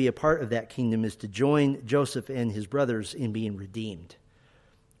way to be a part of that kingdom is to join Joseph and his brothers in being redeemed.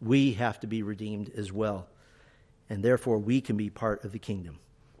 We have to be redeemed as well. And therefore, we can be part of the kingdom.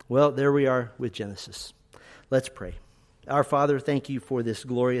 Well, there we are with Genesis. Let's pray. Our Father, thank you for this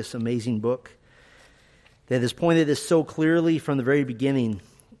glorious, amazing book that has pointed us so clearly from the very beginning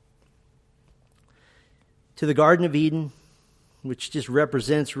to the Garden of Eden, which just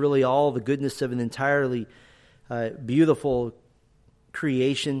represents really all the goodness of an entirely beautiful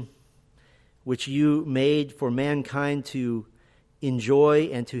creation, which you made for mankind to enjoy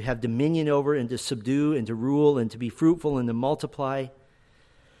and to have dominion over and to subdue and to rule and to be fruitful and to multiply.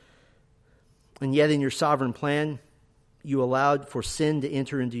 And yet in your sovereign plan, you allowed for sin to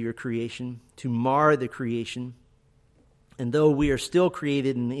enter into your creation, to mar the creation. And though we are still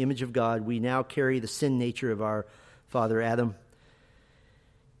created in the image of God, we now carry the sin nature of our father Adam.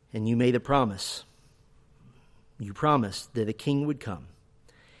 And you made a promise. You promised that a king would come,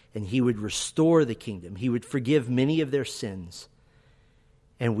 and he would restore the kingdom. He would forgive many of their sins,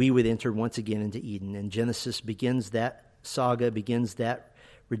 and we would enter once again into Eden. And Genesis begins that saga, begins that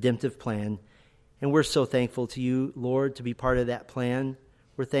redemptive plan. And we're so thankful to you, Lord, to be part of that plan.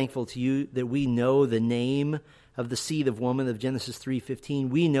 We're thankful to you that we know the name of the seed of woman of Genesis 3:15.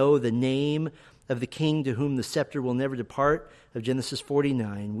 We know the name of the king to whom the scepter will never depart of Genesis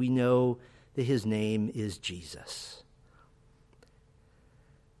 49. We know that his name is Jesus.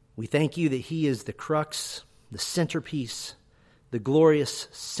 We thank you that he is the crux, the centerpiece, the glorious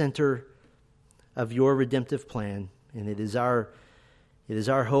center of your redemptive plan. And it is our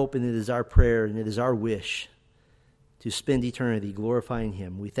hope, and it is our prayer, and it is our wish to spend eternity glorifying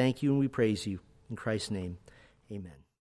him. We thank you and we praise you. In Christ's name, amen.